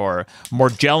or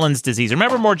Morgellons disease.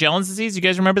 Remember Morgellons disease? You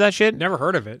guys remember that shit? Never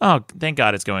heard of it. Oh, thank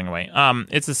God it's going away.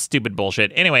 It's a stupid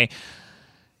bullshit. Anyway.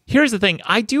 Here's the thing.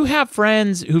 I do have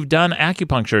friends who've done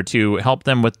acupuncture to help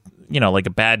them with, you know, like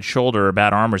a bad shoulder or a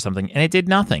bad arm or something, and it did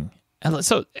nothing. And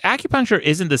so acupuncture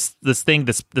isn't this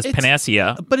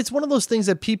panacea. But it's one of those things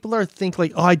that people think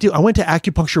like, oh, I went to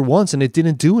acupuncture once and it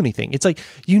didn't do anything. It's like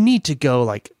you need to go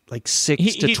like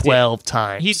 6 to 12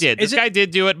 times. He did. This guy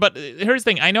did do it. But here's the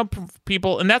thing. I know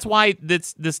people, and that's why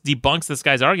this debunks this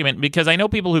guy's argument, because I know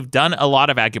people who've done a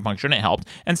lot of acupuncture and it helped,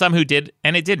 and some who did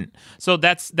and it didn't. So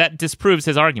that disproves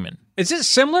his argument. Is it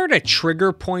similar to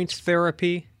trigger point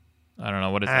therapy? I don't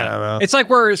know. What is that? I don't know. It's like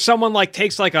where someone like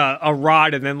takes like a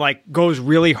rod and then like goes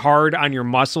really hard on your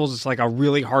muscles. It's like a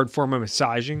really hard form of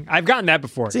massaging. I've gotten that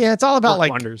before. So yeah, it's all about like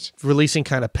wonders. Releasing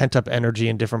kind of pent up energy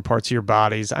in different parts of your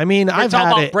bodies. I mean, it's all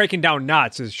about breaking down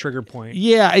knots as trigger point.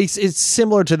 Yeah, it's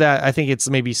similar to that. I think it's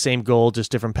maybe same goal,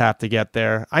 just different path to get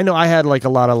there. I know I had like a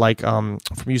lot of like from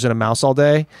using a mouse all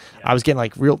day. Yeah. I was getting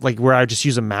like real like where I just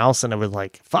use a mouse and it was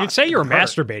like fuck. You'd say you were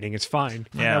masturbating. It's fine.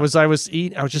 Yeah, I was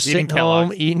just sitting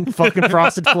home eating fucking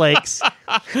Frosted Flakes.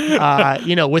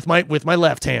 You know, with my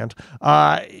left hand.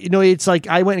 You know, it's like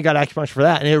I went and got acupuncture for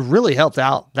that, and it really helped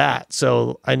out that.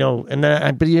 So I know, and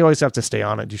then but you always have to stay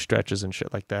on it, do stretches and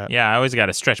shit like that. Yeah, I always got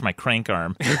to stretch my crank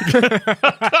arm.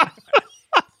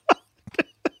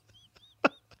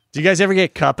 Do you guys ever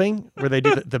get cupping where they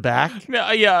do the back?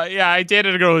 Yeah. I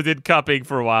dated a girl who did cupping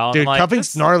for a while. Dude,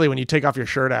 cupping's gnarly when you take off your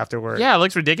shirt afterward. Yeah, it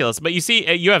looks ridiculous. But you see,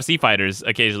 UFC fighters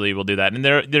occasionally will do that, and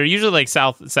they're usually like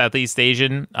Southeast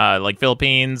Asian, like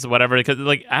Philippines, whatever. Because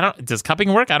like does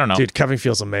cupping work? I don't know. Dude, cupping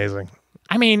feels amazing.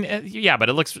 I mean, yeah, but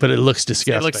it looks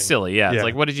disgusting. It looks silly. Yeah, it's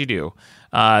like, what did you do?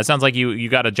 It sounds like you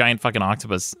got a giant fucking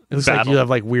octopus. It looks like you have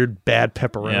like weird bad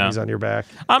pepperonis on your back.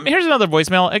 Here's another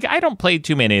voicemail. Like, I don't play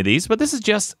too many of these, but this is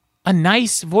just a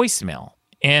nice voicemail.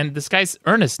 And this guy's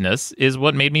earnestness is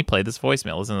what made me play this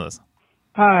voicemail. Listen to this.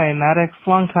 Hi, Maddox,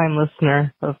 longtime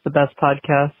listener of the best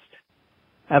podcast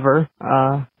ever.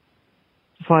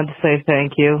 Just wanted to say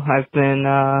thank you. I've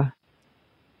been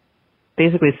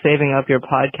basically saving up your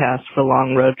podcast for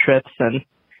long road trips and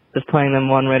just playing them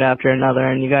one right after another,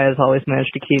 and you guys always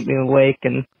manage to keep me awake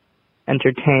and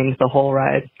entertained the whole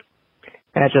ride.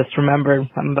 And I just remembered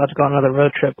I'm about to go on another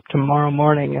road trip tomorrow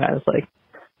morning, and I was like,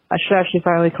 I should actually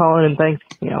finally call in and thank,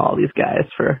 all these guys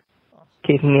for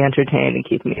keeping me entertained and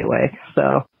keeping me awake.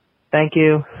 So, thank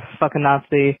you. Fucking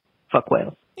Nazi. Fuck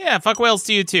whales. Yeah, fuck whales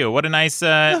to you too. What a nice,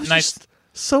 nice.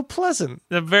 So pleasant.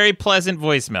 A very pleasant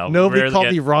voicemail. Nobody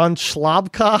called you Ron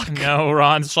Schlobcock? No,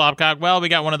 Ron Schlobcock. Well, we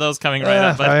got one of those coming right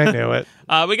up. But, I knew it.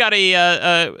 We got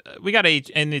a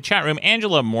in the chat room,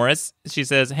 Angela Morris. She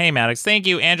says, "Hey Maddox, thank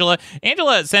you, Angela."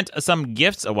 Angela sent some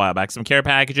gifts a while back, some care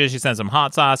packages. She sent some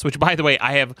hot sauce, which, by the way,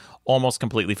 I have almost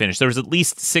completely finished. There was at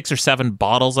least 6 or 7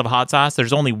 bottles of hot sauce.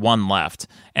 There's only one left,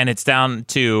 and it's down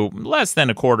to less than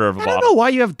a quarter of a bottle. I don't know why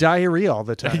you have diarrhea all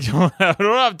the time. I don't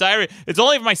have diarrhea. It's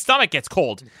only if my stomach gets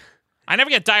cold. I never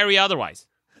get diarrhea otherwise.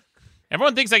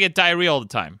 Everyone thinks I get diarrhea all the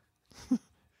time.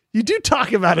 You do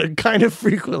talk about it kind of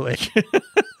frequently.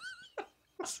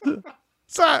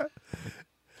 Stop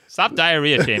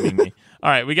diarrhea shaming me. All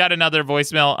right, we got another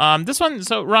voicemail. This one,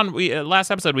 so Ron, last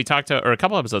episode we talked or a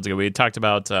couple episodes ago, we talked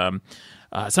about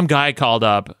some guy called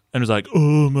up and was like,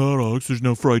 "Oh, Maddox, there's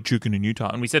no fried chicken in Utah,"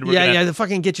 and we said, the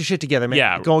fucking get your shit together, man.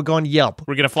 Yeah, go on Yelp.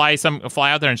 We're gonna fly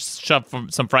out there and shove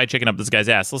some fried chicken up this guy's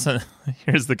ass. Listen,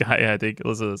 here's the guy. I think.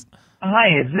 Listen to this.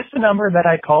 Hi, is this the number that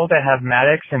I call to have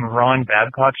Maddox and Ron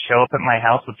Babcock show up at my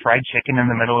house with fried chicken in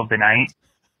the middle of the night?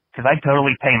 Because I'd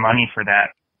totally pay money for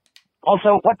that.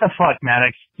 Also, what the fuck,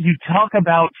 Maddox? You talk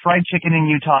about fried chicken in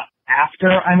Utah after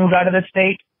I move out of the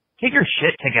state? Get your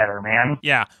shit together, man.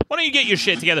 Yeah. Why don't you get your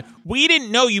shit together? We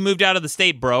didn't know you moved out of the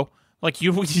state, bro. Like,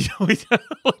 so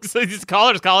these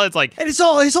callers call it, it's like... And his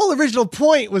whole original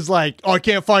point was like, oh, I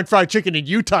can't find fried chicken in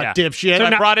Utah, dipshit. So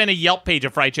I brought in a Yelp page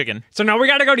of fried chicken. So now we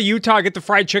got to go to Utah, get the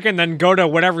fried chicken, then go to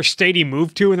whatever state he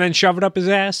moved to, and then shove it up his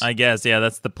ass? I guess, yeah,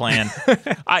 that's the plan.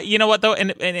 You know what, though?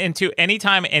 And to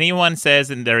anytime anyone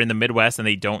says and they're in the Midwest and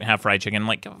they don't have fried chicken, I'm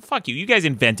like, fuck you. You guys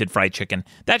invented fried chicken.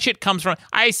 That shit comes from...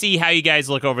 I see how you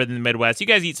guys look over in the Midwest. You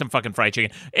guys eat some fucking fried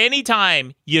chicken.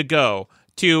 Anytime you go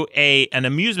to an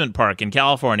amusement park in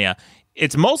California,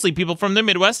 it's mostly people from the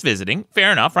Midwest visiting.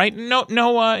 Fair enough, right?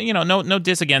 No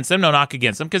diss against them, no knock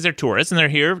against them, because they're tourists and they're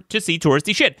here to see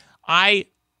touristy shit. I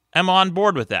am on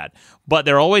board with that, but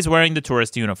they're always wearing the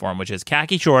tourist uniform, which is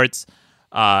khaki shorts,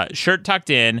 shirt tucked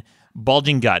in,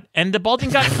 bulging gut, and the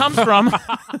bulging gut comes from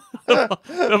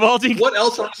the bulging. What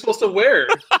else are we supposed to wear?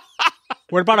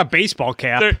 What about a baseball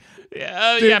cap?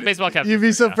 Yeah, baseball cap. You'd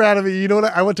be so proud of me. You know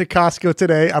what? I went to Costco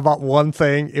today. I bought one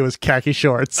thing. It was khaki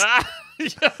shorts.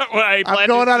 I'm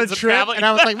going on a trip, and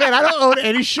I was like, man, I don't own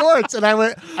any shorts. And I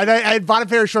went, and I had bought a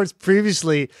pair of shorts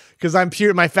previously because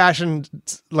my fashion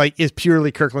is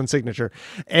purely Kirkland signature.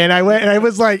 And I went, and I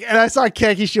was like, and I saw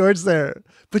khaki shorts there.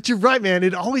 But you're right, man.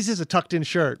 It always is a tucked in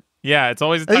shirt. Yeah, it's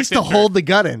always at least to hold the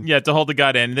gut in. Yeah, to hold the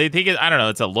gut in. They think I don't know,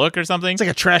 it's a look or something. It's like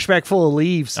a trash bag full of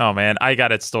leaves. Oh man, I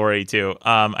got a story too.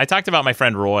 I talked about my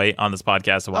friend Roy on this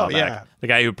podcast a while back. Yeah. The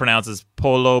guy who pronounces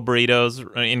polo burritos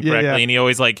incorrectly, and he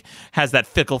always has that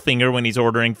fickle finger when he's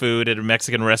ordering food at a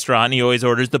Mexican restaurant. And he always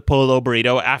orders the polo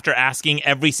burrito after asking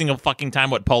every single fucking time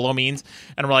what polo means.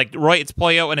 And we're like, Roy, it's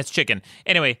pollo and it's chicken.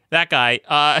 Anyway, that guy.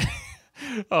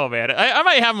 Oh man, I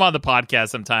might have him on the podcast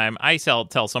sometime. I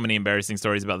tell so many embarrassing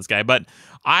stories about this guy, but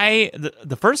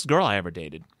the first girl I ever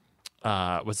dated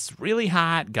was this really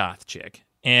hot goth chick,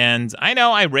 and I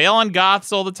know I rail on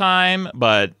goths all the time,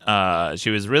 but she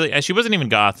wasn't even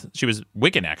goth. She was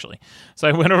Wiccan actually. So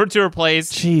I went over to her place.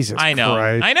 Jesus, I know,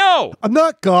 Christ. I know. I'm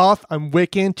not goth. I'm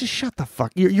Wiccan. Just shut the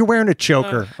fuck. You're wearing a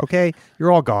choker, okay?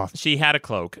 You're all goth. She had a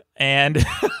cloak, and.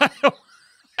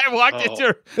 I walked into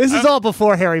her. This is all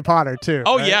before Harry Potter, too.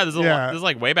 Oh, right? yeah. This is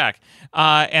way back.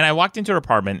 And I walked into her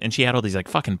apartment, and she had all these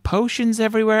fucking potions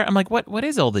everywhere. I'm like, what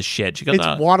is all this shit? She goes,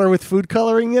 it's water with food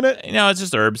coloring in it? No, it's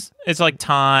just herbs. It's like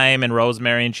thyme and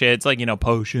rosemary and shit. It's like,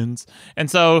 potions. And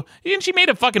so she made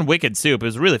a fucking wicked soup. It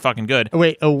was really fucking good.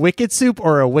 Wait, a wicked soup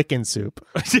or a Wiccan soup?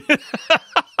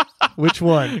 Which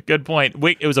one? Good point.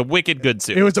 It was a wicked good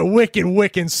soup. It was a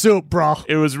Wiccan soup, bro.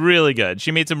 It was really good.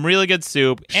 She made some really good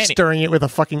soup. Stirring it with a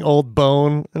fucking old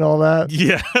bone and all that.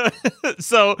 Yeah.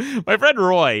 So my friend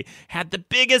Roy had the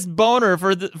biggest boner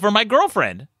for my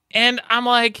girlfriend. And I'm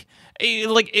like...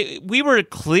 we were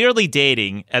clearly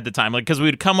dating at the time, because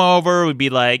we'd come over, we'd be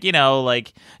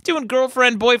doing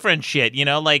girlfriend boyfriend shit,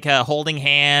 holding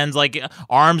hands,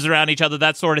 arms around each other,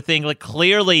 that sort of thing.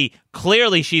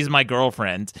 Clearly she's my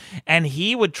girlfriend, and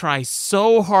he would try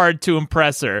so hard to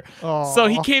impress her. Aww. So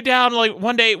he came down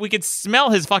one day, we could smell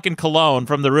his fucking cologne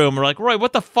from the room. We're like, Roy,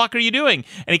 what the fuck are you doing?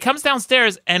 And he comes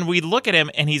downstairs, and we look at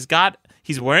him, and he's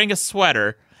wearing a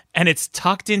sweater, and it's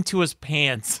tucked into his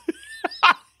pants.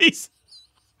 He's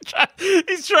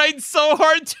trying so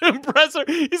hard to impress her.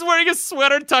 He's wearing a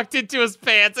sweater tucked into his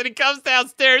pants, and he comes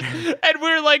downstairs, and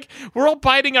we're all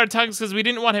biting our tongues because we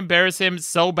didn't want to embarrass him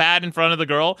so bad in front of the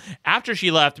girl. After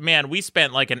she left, man, we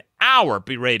spent an hour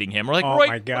berating him. We're like, Roy,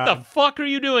 what the fuck are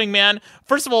you doing, man?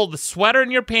 First of all, the sweater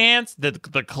in your pants, the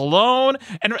cologne,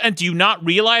 and do you not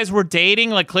realize we're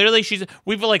dating? Clearly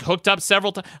we've hooked up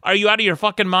several times. Are you out of your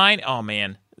fucking mind? Oh,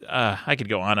 man. I could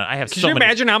go on. I have Could you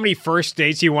imagine how many first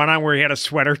dates he went on where he had a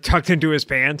sweater tucked into his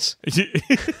pants?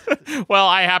 Well,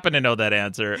 I happen to know that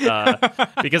answer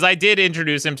because I did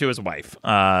introduce him to his wife.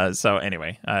 So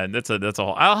anyway, that's a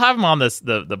whole. I'll have him on the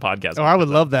podcast. Oh, I would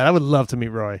love that. I would love to meet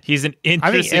Roy. He's an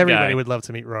interesting I think everybody guy. would love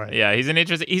to meet Roy. Yeah, he's an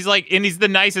interesting. And he's the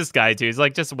nicest guy too. He's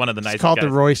just one of the nicest. It's called guys.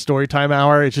 the Roy Storytime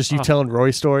Hour. It's just you telling Roy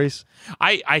stories.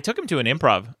 I took him to an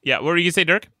improv. Yeah, what were you gonna say,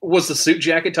 Dirk? Was the suit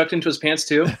jacket tucked into his pants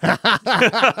too? Yeah,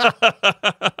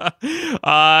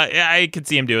 I could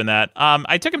see him doing that.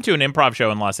 I took him to an improv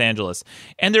show in Los Angeles,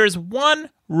 and there's one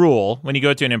rule when you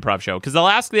go to an improv show, because they'll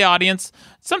ask the audience.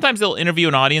 Sometimes they'll interview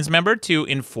an audience member to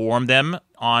inform them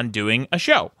on doing a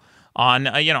show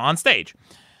on stage.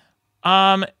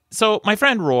 So my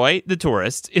friend Roy, the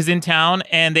tourist, is in town,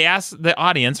 and they ask the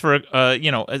audience for,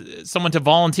 someone to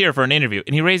volunteer for an interview.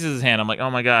 And he raises his hand. I'm like,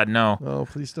 oh my God, no. Oh,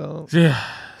 please don't. Yeah.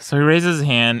 So he raises his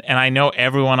hand, and I know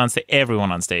everyone on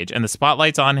stage, and the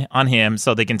spotlight's on him,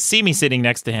 so they can see me sitting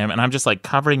next to him, and I'm just like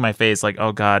covering my face, like,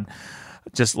 oh God,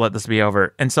 just let this be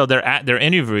over. And so they're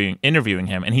interviewing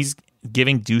him, and he's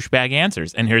giving douchebag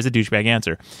answers. And here's a douchebag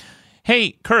answer.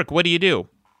 Hey, Kirk, what do you do?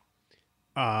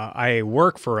 I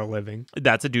work for a living.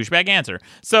 That's a douchebag answer.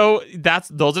 So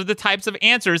those are the types of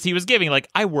answers he was giving. Like,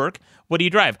 I work. What do you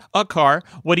drive? A car.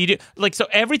 What do you do? Like, so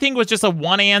everything was just a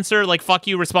one answer, like, fuck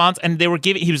you response. And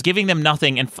he was giving them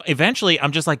nothing. And eventually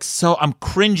I'm just like, I'm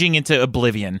cringing into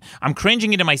oblivion. I'm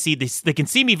cringing into my seat. They can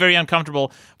see me very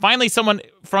uncomfortable. Finally, someone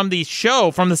from the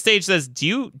stage says,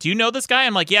 do you know this guy?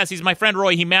 I'm like, yes, he's my friend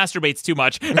Roy. He masturbates too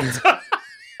much.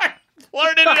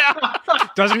 Blurted it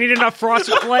out. Doesn't need enough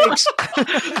frosted flakes.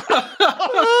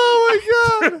 Oh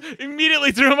my God.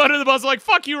 Immediately threw him under the bus. Like,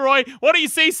 fuck you, Roy. Why don't you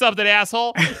say something,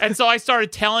 asshole? And so I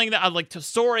started telling that, like,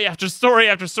 story after story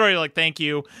after story, like, thank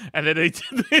you. And then they did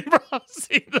the improv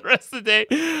scene the rest of the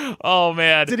day. Oh,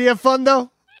 man. Did he have fun,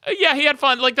 though? Yeah, he had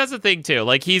fun. Like, that's the thing too.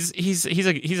 Like, he's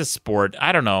a sport.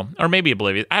 I don't know, or maybe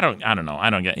oblivious. I don't know. I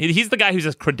don't get it. He's the guy who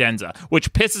says credenza,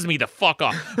 which pisses me the fuck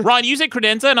off. Ron, you say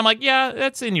credenza, and I'm like, yeah,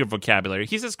 that's in your vocabulary.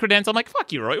 He says credenza. I'm like,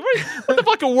 fuck you, Roy. What the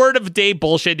fucking word of the day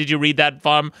bullshit did you read that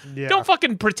from? Yeah. Don't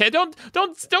fucking pretend.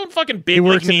 Don't fucking big he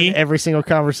works like me. in every single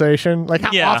conversation. Like,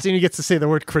 how often he gets to say the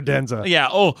word credenza? Yeah.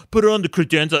 Oh, put it on the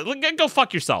credenza. Go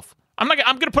fuck yourself. I'm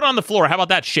gonna put it on the floor. How about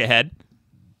that, shithead?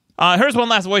 Here's one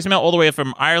last voicemail all the way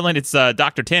from Ireland. It's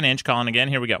Dr. 10-inch calling again.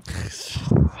 Here we go.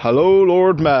 Hello,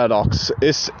 Lord Maddox.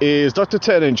 This is Dr.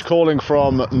 10-inch calling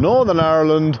from Northern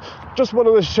Ireland. Just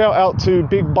wanted to shout out to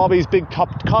Big Bobby's Big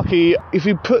Cocky. If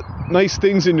you put nice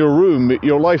things in your room,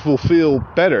 your life will feel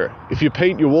better. If you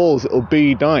paint your walls, it'll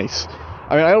be nice.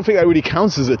 I mean, I don't think that really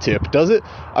counts as a tip, does it?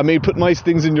 I mean, put nice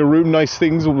things in your room, nice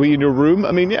things will be in your room.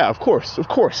 I mean, yeah, of course,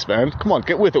 man. Come on,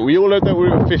 get with it. We all learned that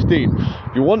when we were 15.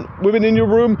 If you want women in your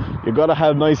room, you gotta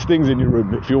have nice things in your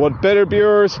room. If you want better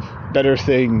beers, better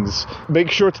things.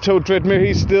 Make sure to tell Dreadmere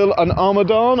he's still an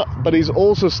Amadon, but he's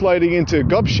also sliding into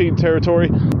Gobsheen territory.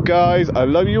 Guys, I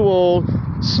love you all.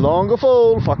 Slán go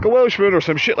fóill, fuck a Welshman, or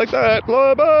some shit like that.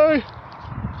 Bye-bye.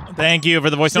 Thank you for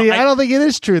the voicemail. See, I don't think it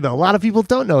is true, though. A lot of people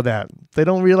don't know that. They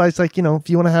don't realize, like, if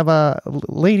you want to have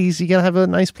ladies, you got to have a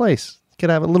nice place. You got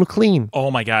to have a little clean.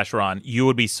 Oh, my gosh, Ron. You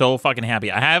would be so fucking happy.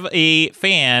 I have a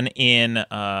fan in,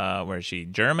 where is she?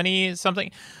 Germany, something?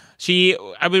 We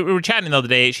were chatting the other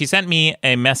day. She sent me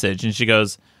a message, and she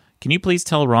goes, can you please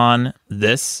tell Ron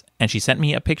this? And she sent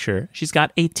me a picture. She's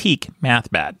got a teak math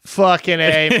bat. Fucking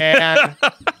A, man.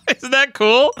 Isn't that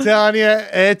cool? Telling you,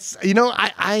 it's,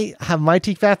 I have my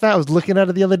teak bath mat. I was looking at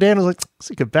it the other day and I was like, it's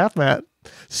a good bath mat.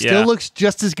 Still looks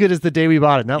just as good as the day we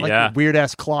bought it. Not like the weird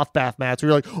ass cloth bath mats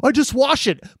where you're like, I just wash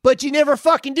it, but you never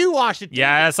fucking do wash it.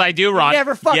 Yes, I do, Ron. You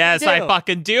never fucking do. I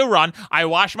fucking do, Ron. I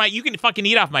wash you can fucking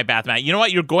eat off my bath mat. You know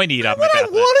what? You're going to eat off my bath mat.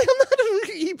 I'm not going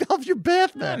to eat off your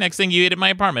bath mat. Next thing you eat at my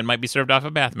apartment might be served off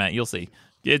a bath mat. You'll see.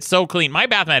 It's so clean. My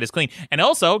bath mat is clean. And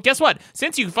also, guess what?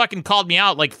 Since you fucking called me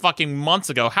out like fucking months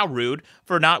ago, how rude,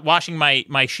 for not washing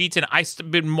my sheets, and I've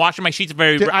been washing my sheets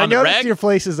I noticed your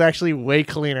place is actually way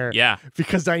cleaner. Yeah.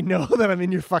 Because I know that I'm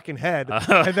in your fucking head.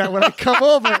 And that when I come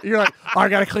over, you're like, I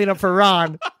got to clean up for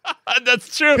Ron.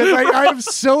 That's true. Because I'm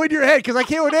so in your head. Because I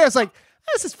came over there, it's like,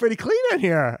 this is pretty clean in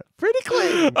here. Pretty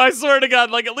clean. I swear to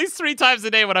God, like at least 3 times a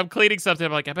day when I'm cleaning something,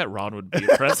 I'm like, I bet Ron would be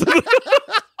impressed.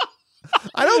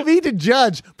 I don't mean to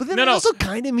judge, but then I also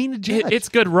kind of mean to judge. It's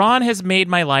good. Ron has made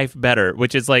my life better,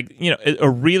 which is like, a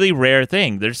really rare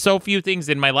thing. There's so few things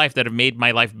in my life that have made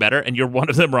my life better, and you're one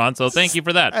of them, Ron. So thank you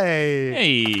for that.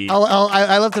 Hey.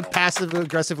 I love to passive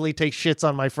aggressively take shits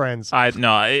on my friends.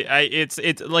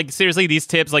 It's like, seriously, these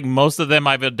tips, like most of them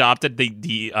I've adopted.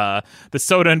 The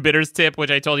soda and bitters tip,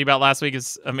 which I told you about last week,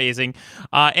 is amazing.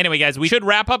 Anyway, guys, we should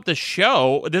wrap up the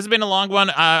show. This has been a long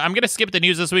one. I'm going to skip the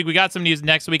news this week. We got some news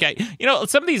next week.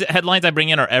 Some of these headlines I bring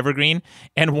in are evergreen,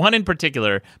 and one in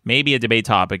particular may be a debate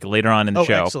topic later on in the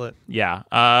show. Excellent. Yeah,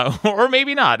 or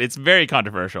maybe not. It's very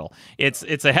controversial.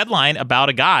 It's a headline about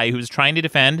a guy who's trying to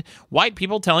defend white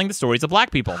people telling the stories of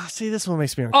black people. See, this one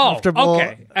makes me uncomfortable. Oh,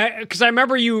 okay. Because I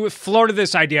remember you floated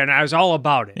this idea, and I was all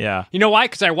about it. Yeah. You know why?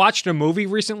 Because I watched a movie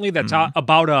recently that's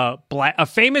about a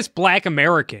famous black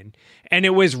American, and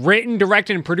it was written,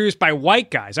 directed, and produced by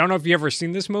white guys. I don't know if you ever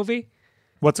seen this movie.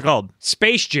 What's it called?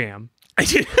 Space Jam.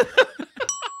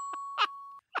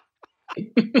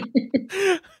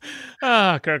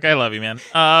 Kirk, I love you, man.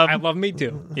 I love me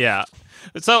too. Yeah.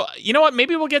 So you know what?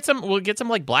 Maybe we'll get some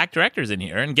like black directors in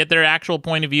here and get their actual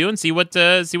point of view and see what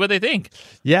they think.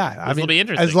 Yeah, This will be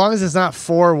interesting. As long as it's not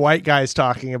 4 white guys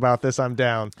talking about this, I'm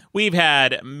down. We've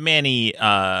had many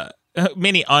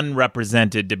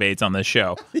unrepresented debates on this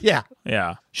show. Yeah.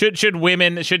 Should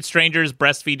strangers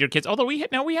breastfeed your kids? Although we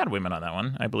had women on that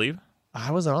one, I believe.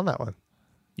 I wasn't on that one.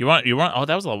 You want? Oh,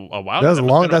 that was a while. That was a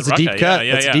long. That's a deep cut.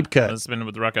 Yeah, that's a deep cut. That's been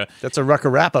with Rucka. That's a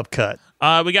Rucka wrap-up cut.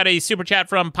 We got a super chat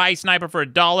from Pie Sniper for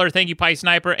 $1. Thank you, Pie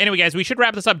Sniper. Anyway, guys, we should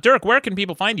wrap this up. Dirk, where can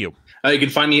people find you? You can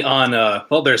find me on,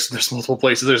 there's multiple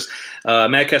places. There's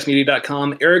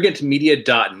madcastmedia.com,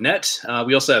 arrogantmedia.net.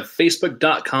 We also have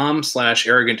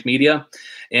facebook.com/arrogantmedia.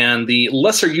 And the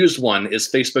lesser used one is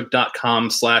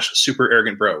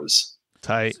facebook.com/superarrogantbros.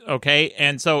 Tight. Okay,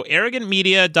 and so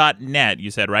arrogantmedia.net,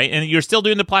 you said, right? And you're still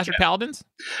doing the Plastic Paladins?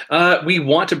 We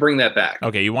want to bring that back.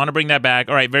 Okay, you want to bring that back.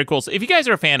 All right, very cool. So if you guys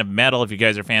are a fan of metal, if you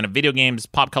guys are a fan of video games,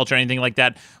 pop culture, anything like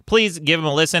that, please give them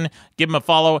a listen, give them a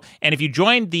follow. And if you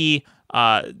joined the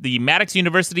Maddox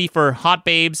University for Hot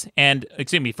Babes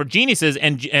for Geniuses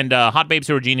and Hot Babes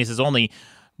who are Geniuses only,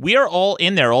 we are all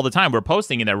in there all the time. We're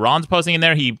posting in there. Ron's posting in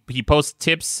there. He posts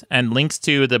tips and links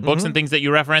to the books and things that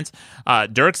you reference.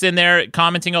 Dirk's in there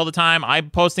commenting all the time.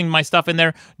 I'm posting my stuff in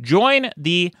there. Join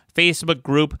the Facebook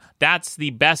group. That's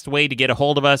the best way to get a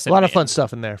hold of us. A lot of fun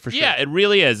stuff in there, for sure. Yeah, it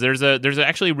really is. There's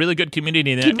actually a really good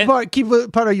community in there. Keep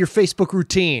it part of your Facebook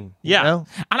routine. Yeah. You know?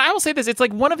 And I will say this. It's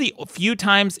like one of the few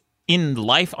times in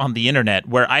life on the internet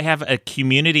where I have a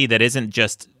community that isn't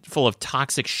just full of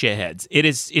toxic shitheads.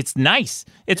 It's nice.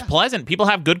 It's pleasant. People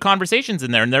have good conversations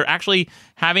in there, and they're actually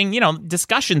having,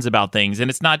 discussions about things. And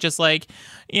it's not just like,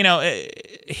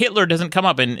 Hitler doesn't come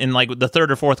up in like the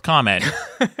third or fourth comment.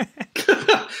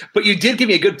 But you did give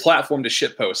me a good platform to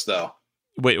shitpost, though.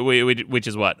 Wait, which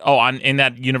is what? Oh, in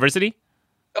that university?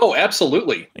 Oh,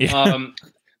 absolutely. Yeah.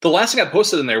 The last thing I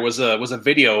posted in there was a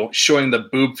video showing the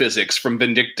boob physics from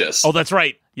Vindictus. Oh, that's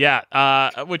right. Yeah,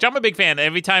 which I'm a big fan.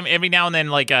 Every now and then,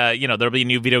 like, there'll be a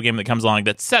new video game that comes along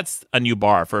that sets a new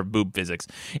bar for boob physics.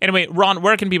 Anyway, Ron,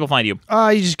 where can people find you?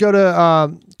 You just go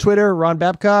to Twitter, Ron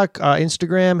Babcock,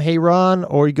 Instagram, Hey Ron,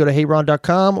 or you go to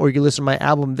heyron.com, or you can listen to my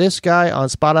album, This Guy, on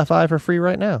Spotify for free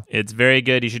right now. It's very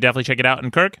good. You should definitely check it out.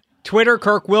 And Kirk? Twitter,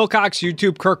 Kirk Wilcox.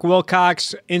 YouTube, Kirk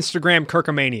Wilcox. Instagram,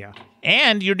 Kirkomania.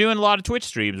 And you're doing a lot of Twitch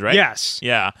streams, right? Yes.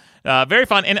 Yeah. Very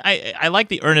fun. And I like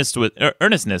the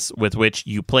earnestness with which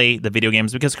you play the video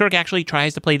games, because Kirk actually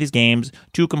tries to play these games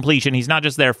to completion. He's not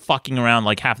just there fucking around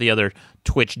like half the other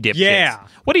Twitch dipshits. Yeah.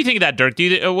 What do you think of that, Dirk?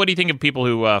 What do you think of people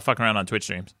who fuck around on Twitch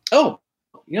streams? Oh,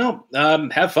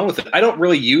 have fun with it. I don't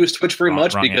really use Twitch very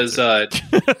much because trying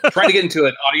to get into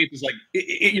an audience is like,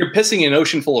 you're pissing in an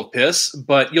ocean full of piss,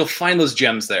 but you'll find those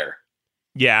gems there.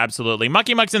 Yeah, absolutely.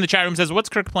 Mucky Mucks in the chat room says, what's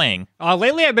Kirk playing?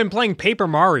 Lately, I've been playing Paper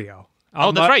Mario.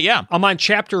 Oh, that's right, yeah. I'm on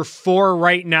Chapter 4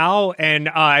 right now, and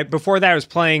before that, I was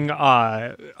playing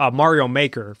Mario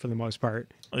Maker for the most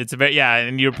part. It's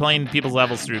and you're playing people's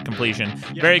levels through completion.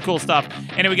 Yeah. Very cool stuff.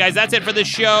 Anyway, guys, that's it for the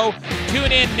show.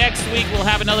 Tune in next week. We'll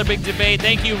have another big debate.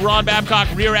 Thank you, Ron Babcock,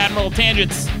 Rear Admiral of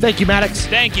Tangents. Thank you, Maddox.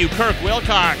 Thank you, Kirk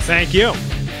Wilcox. Thank you.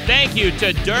 Thank you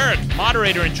to Dirk,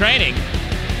 moderator in training.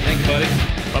 Thank you, buddy.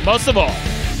 But most of all,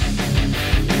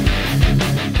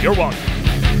 you're welcome.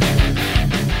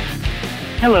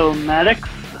 Hello, Maddox.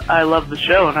 I love the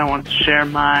show, and I want to share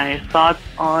my thoughts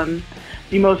on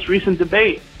the most recent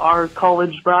debate. Are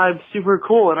college bribes super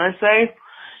cool? And I say,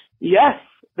 yes,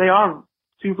 they are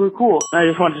super cool. I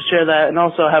just wanted to share that, and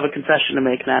also have a confession to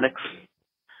make, Maddox.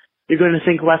 You're going to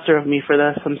think lesser of me for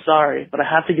this. I'm sorry, but I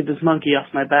have to get this monkey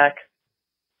off my back.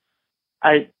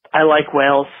 I like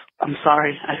whales. I'm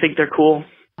sorry. I think they're cool.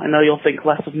 I know you'll think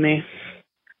less of me.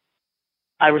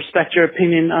 I respect your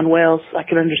opinion on whales. I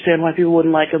can understand why people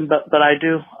wouldn't like them, but I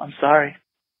do. I'm sorry.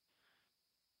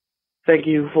 Thank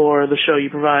you for the show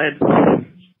you provide.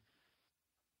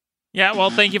 Yeah, well,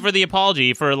 thank you for the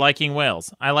apology for liking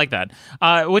whales. I like that.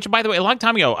 Which, by the way, a long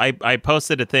time ago, I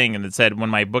posted a thing and it said, when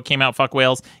my book came out, fuck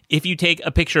whales, if you take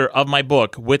a picture of my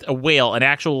book with a whale, an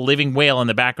actual living whale in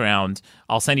the background,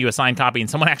 I'll send you a signed copy. And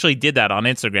someone actually did that on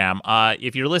Instagram.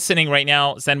 If you're listening right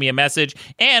now, send me a message.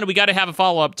 And we got to have a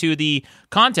follow-up to the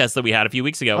contest that we had a few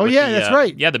weeks ago. Oh, yeah, that's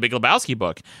right. Yeah, the Big Lebowski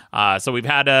book. So we've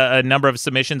had a number of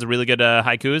submissions, really good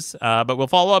haikus, but we'll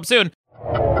follow up soon.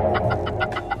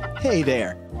 Hey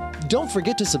there. Don't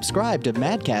forget to subscribe to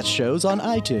Madcast shows on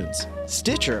iTunes,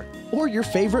 Stitcher, or your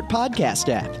favorite podcast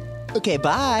app. Okay,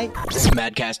 bye.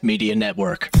 Madcast Media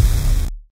Network.